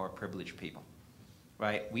done by more privileged people.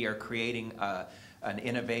 Right? We are creating an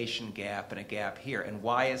innovation gap and a gap here. And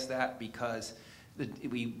why is that? Because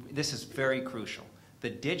this is very crucial. The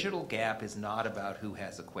digital gap is not about who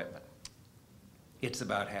has equipment. It's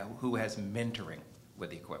about who has mentoring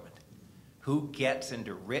with the equipment. Who gets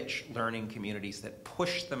into rich learning communities that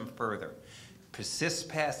push them further. Persist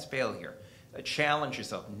past failure. Challenge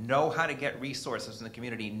yourself. Know how to get resources in the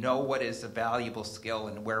community. Know what is a valuable skill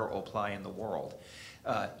and where it will apply in the world.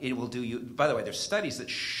 It will do you, by the way, there's studies that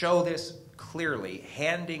show this clearly.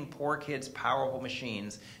 Handing poor kids powerful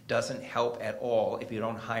machines doesn't help at all if you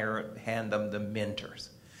don't hand them the mentors.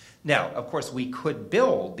 Now, of course, we could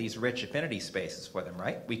build these rich affinity spaces for them,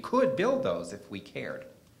 right? We could build those if we cared.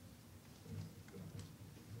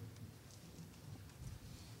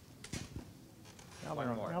 Now they're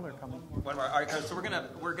coming. One more. All right, so we're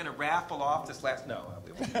gonna raffle off this last. No,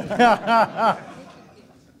 we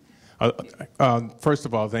won't. First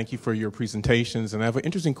of all, thank you for your presentations, and I have an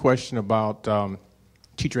interesting question about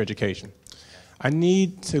teacher education. I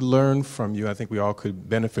need to learn from you. I think we all could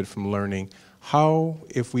benefit from learning how,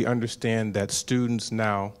 if we understand that students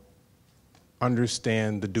now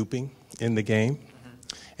understand the duping in the game,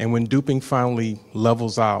 and when duping finally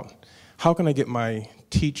levels out, how can I get my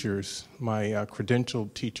teachers, my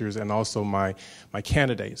credentialed teachers, and also my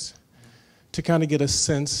candidates to kind of get a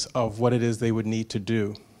sense of what it is they would need to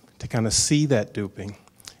do to kind of see that duping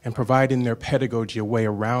and provide in their pedagogy a way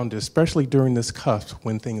around it, especially during this cusp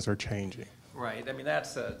when things are changing? Right. I mean,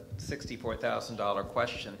 that's a $64,000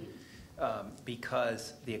 question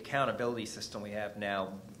because the accountability system we have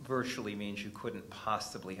now virtually means you couldn't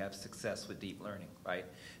possibly have success with deep learning, right?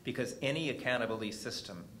 Because any accountability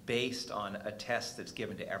system based on a test that's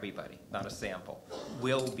given to everybody, not a sample,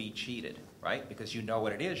 will be cheated, right? Because you know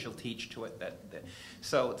what it is, you'll teach to it.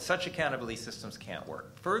 So such accountability systems can't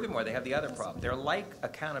work. Furthermore, they have the other problem. They're like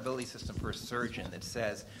accountability system for a surgeon that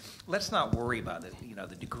says, let's not worry about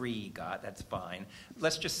the degree he got, that's fine.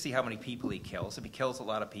 Let's just see how many people he kills. If he kills a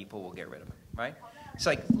lot of people, we'll get rid of him, right? It's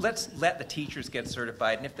like, let's let the teachers get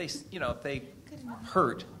certified, and if they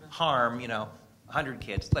harm, 100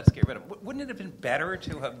 kids, let's get rid of them. Wouldn't it have been better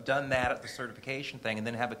to have done that at the certification thing and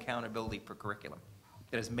then have accountability for curriculum?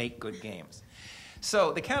 That is, make good games.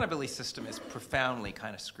 So the accountability system is profoundly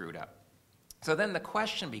kind of screwed up. So then the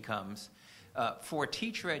question becomes, for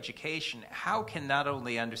teacher education, how can not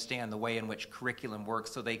only understand the way in which curriculum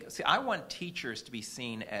works, so they see, I want teachers to be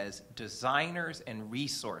seen as designers and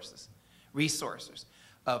resources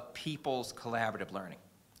of people's collaborative learning.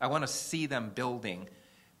 I want to see them building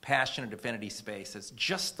passionate affinity spaces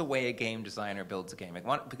just the way a game designer builds a game.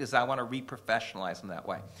 Because I want to re-professionalize them that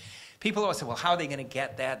way. People always say, well, how are they going to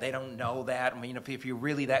get that? They don't know that. I mean, if you're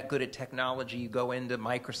really that good at technology, you go into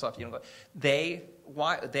Microsoft. You don't go.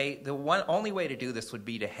 Only way to do this would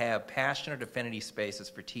be to have passionate affinity spaces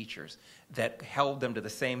for teachers that held them to the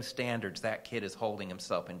same standards that kid is holding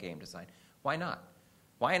himself in game design. Why not?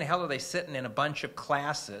 Why in the hell are they sitting in a bunch of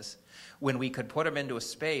classes when we could put them into a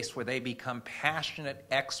space where they become passionate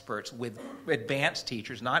experts with advanced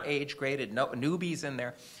teachers, not age-graded, no, newbies in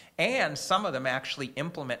there, and some of them actually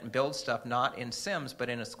implement and build stuff not in Symms but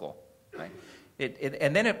in a school, right?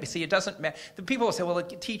 It doesn't matter. The people will say, well,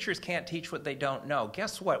 teachers can't teach what they don't know.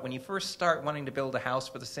 Guess what? When you first start wanting to build a house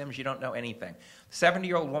for the Symms, you don't know anything. The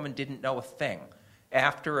 70-year-old woman didn't know a thing.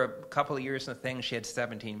 After a couple of years in the thing, she had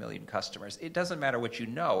 17 million customers. It doesn't matter what you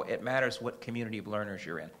know. It matters what community of learners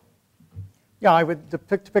you're in. Yeah, I would, to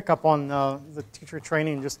pick up on the teacher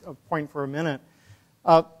training, just a point for a minute.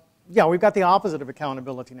 Yeah, we've got the opposite of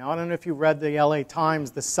accountability now. I don't know if you read the LA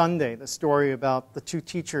Times this Sunday, the story about the two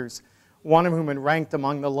teachers, one of whom had ranked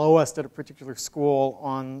among the lowest at a particular school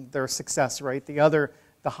on their success rate, the other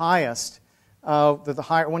the highest.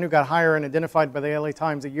 The one who got higher and identified by the LA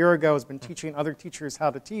Times a year ago has been teaching other teachers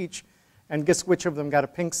how to teach, and guess which of them got a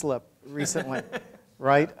pink slip recently,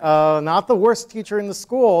 right? Not the worst teacher in the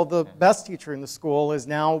school, the best teacher in the school is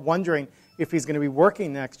now wondering if he's going to be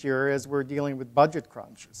working next year as we're dealing with budget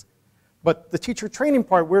crunches. But the teacher training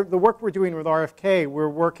part, the work we're doing with RFK,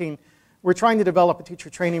 we're trying to develop a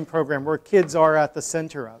teacher training program where kids are at the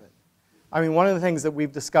center of it. I mean, one of the things that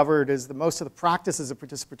we've discovered is that most of the practices of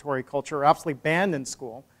participatory culture are absolutely banned in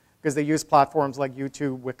school because they use platforms like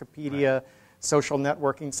YouTube, Wikipedia, right, social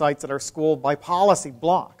networking sites that our school by policy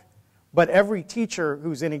block. But every teacher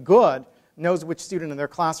who's any good knows which student in their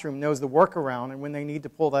classroom knows the workaround, and when they need to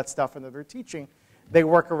pull that stuff into their teaching, they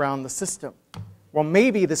work around the system. Well,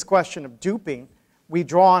 maybe this question of duping, we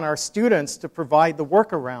draw on our students to provide the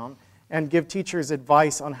workaround and give teachers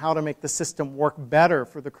advice on how to make the system work better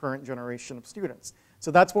for the current generation of students.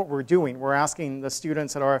 So that's what we're doing. We're asking the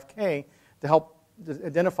students at RFK to help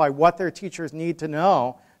identify what their teachers need to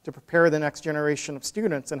know to prepare the next generation of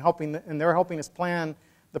students, and they're helping us plan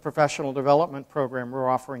the professional development program we're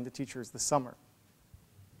offering to teachers this summer.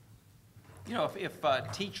 You know, if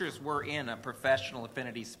teachers were in a professional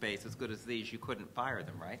affinity space as good as these, you couldn't fire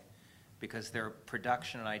them, right? Because their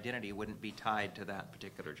production and identity wouldn't be tied to that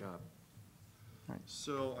particular job.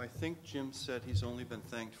 So I think Jim said he's only been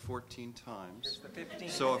thanked 14 times. Here's the 15th.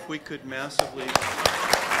 So if we could massively give Jim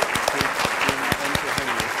and to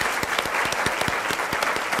Henry.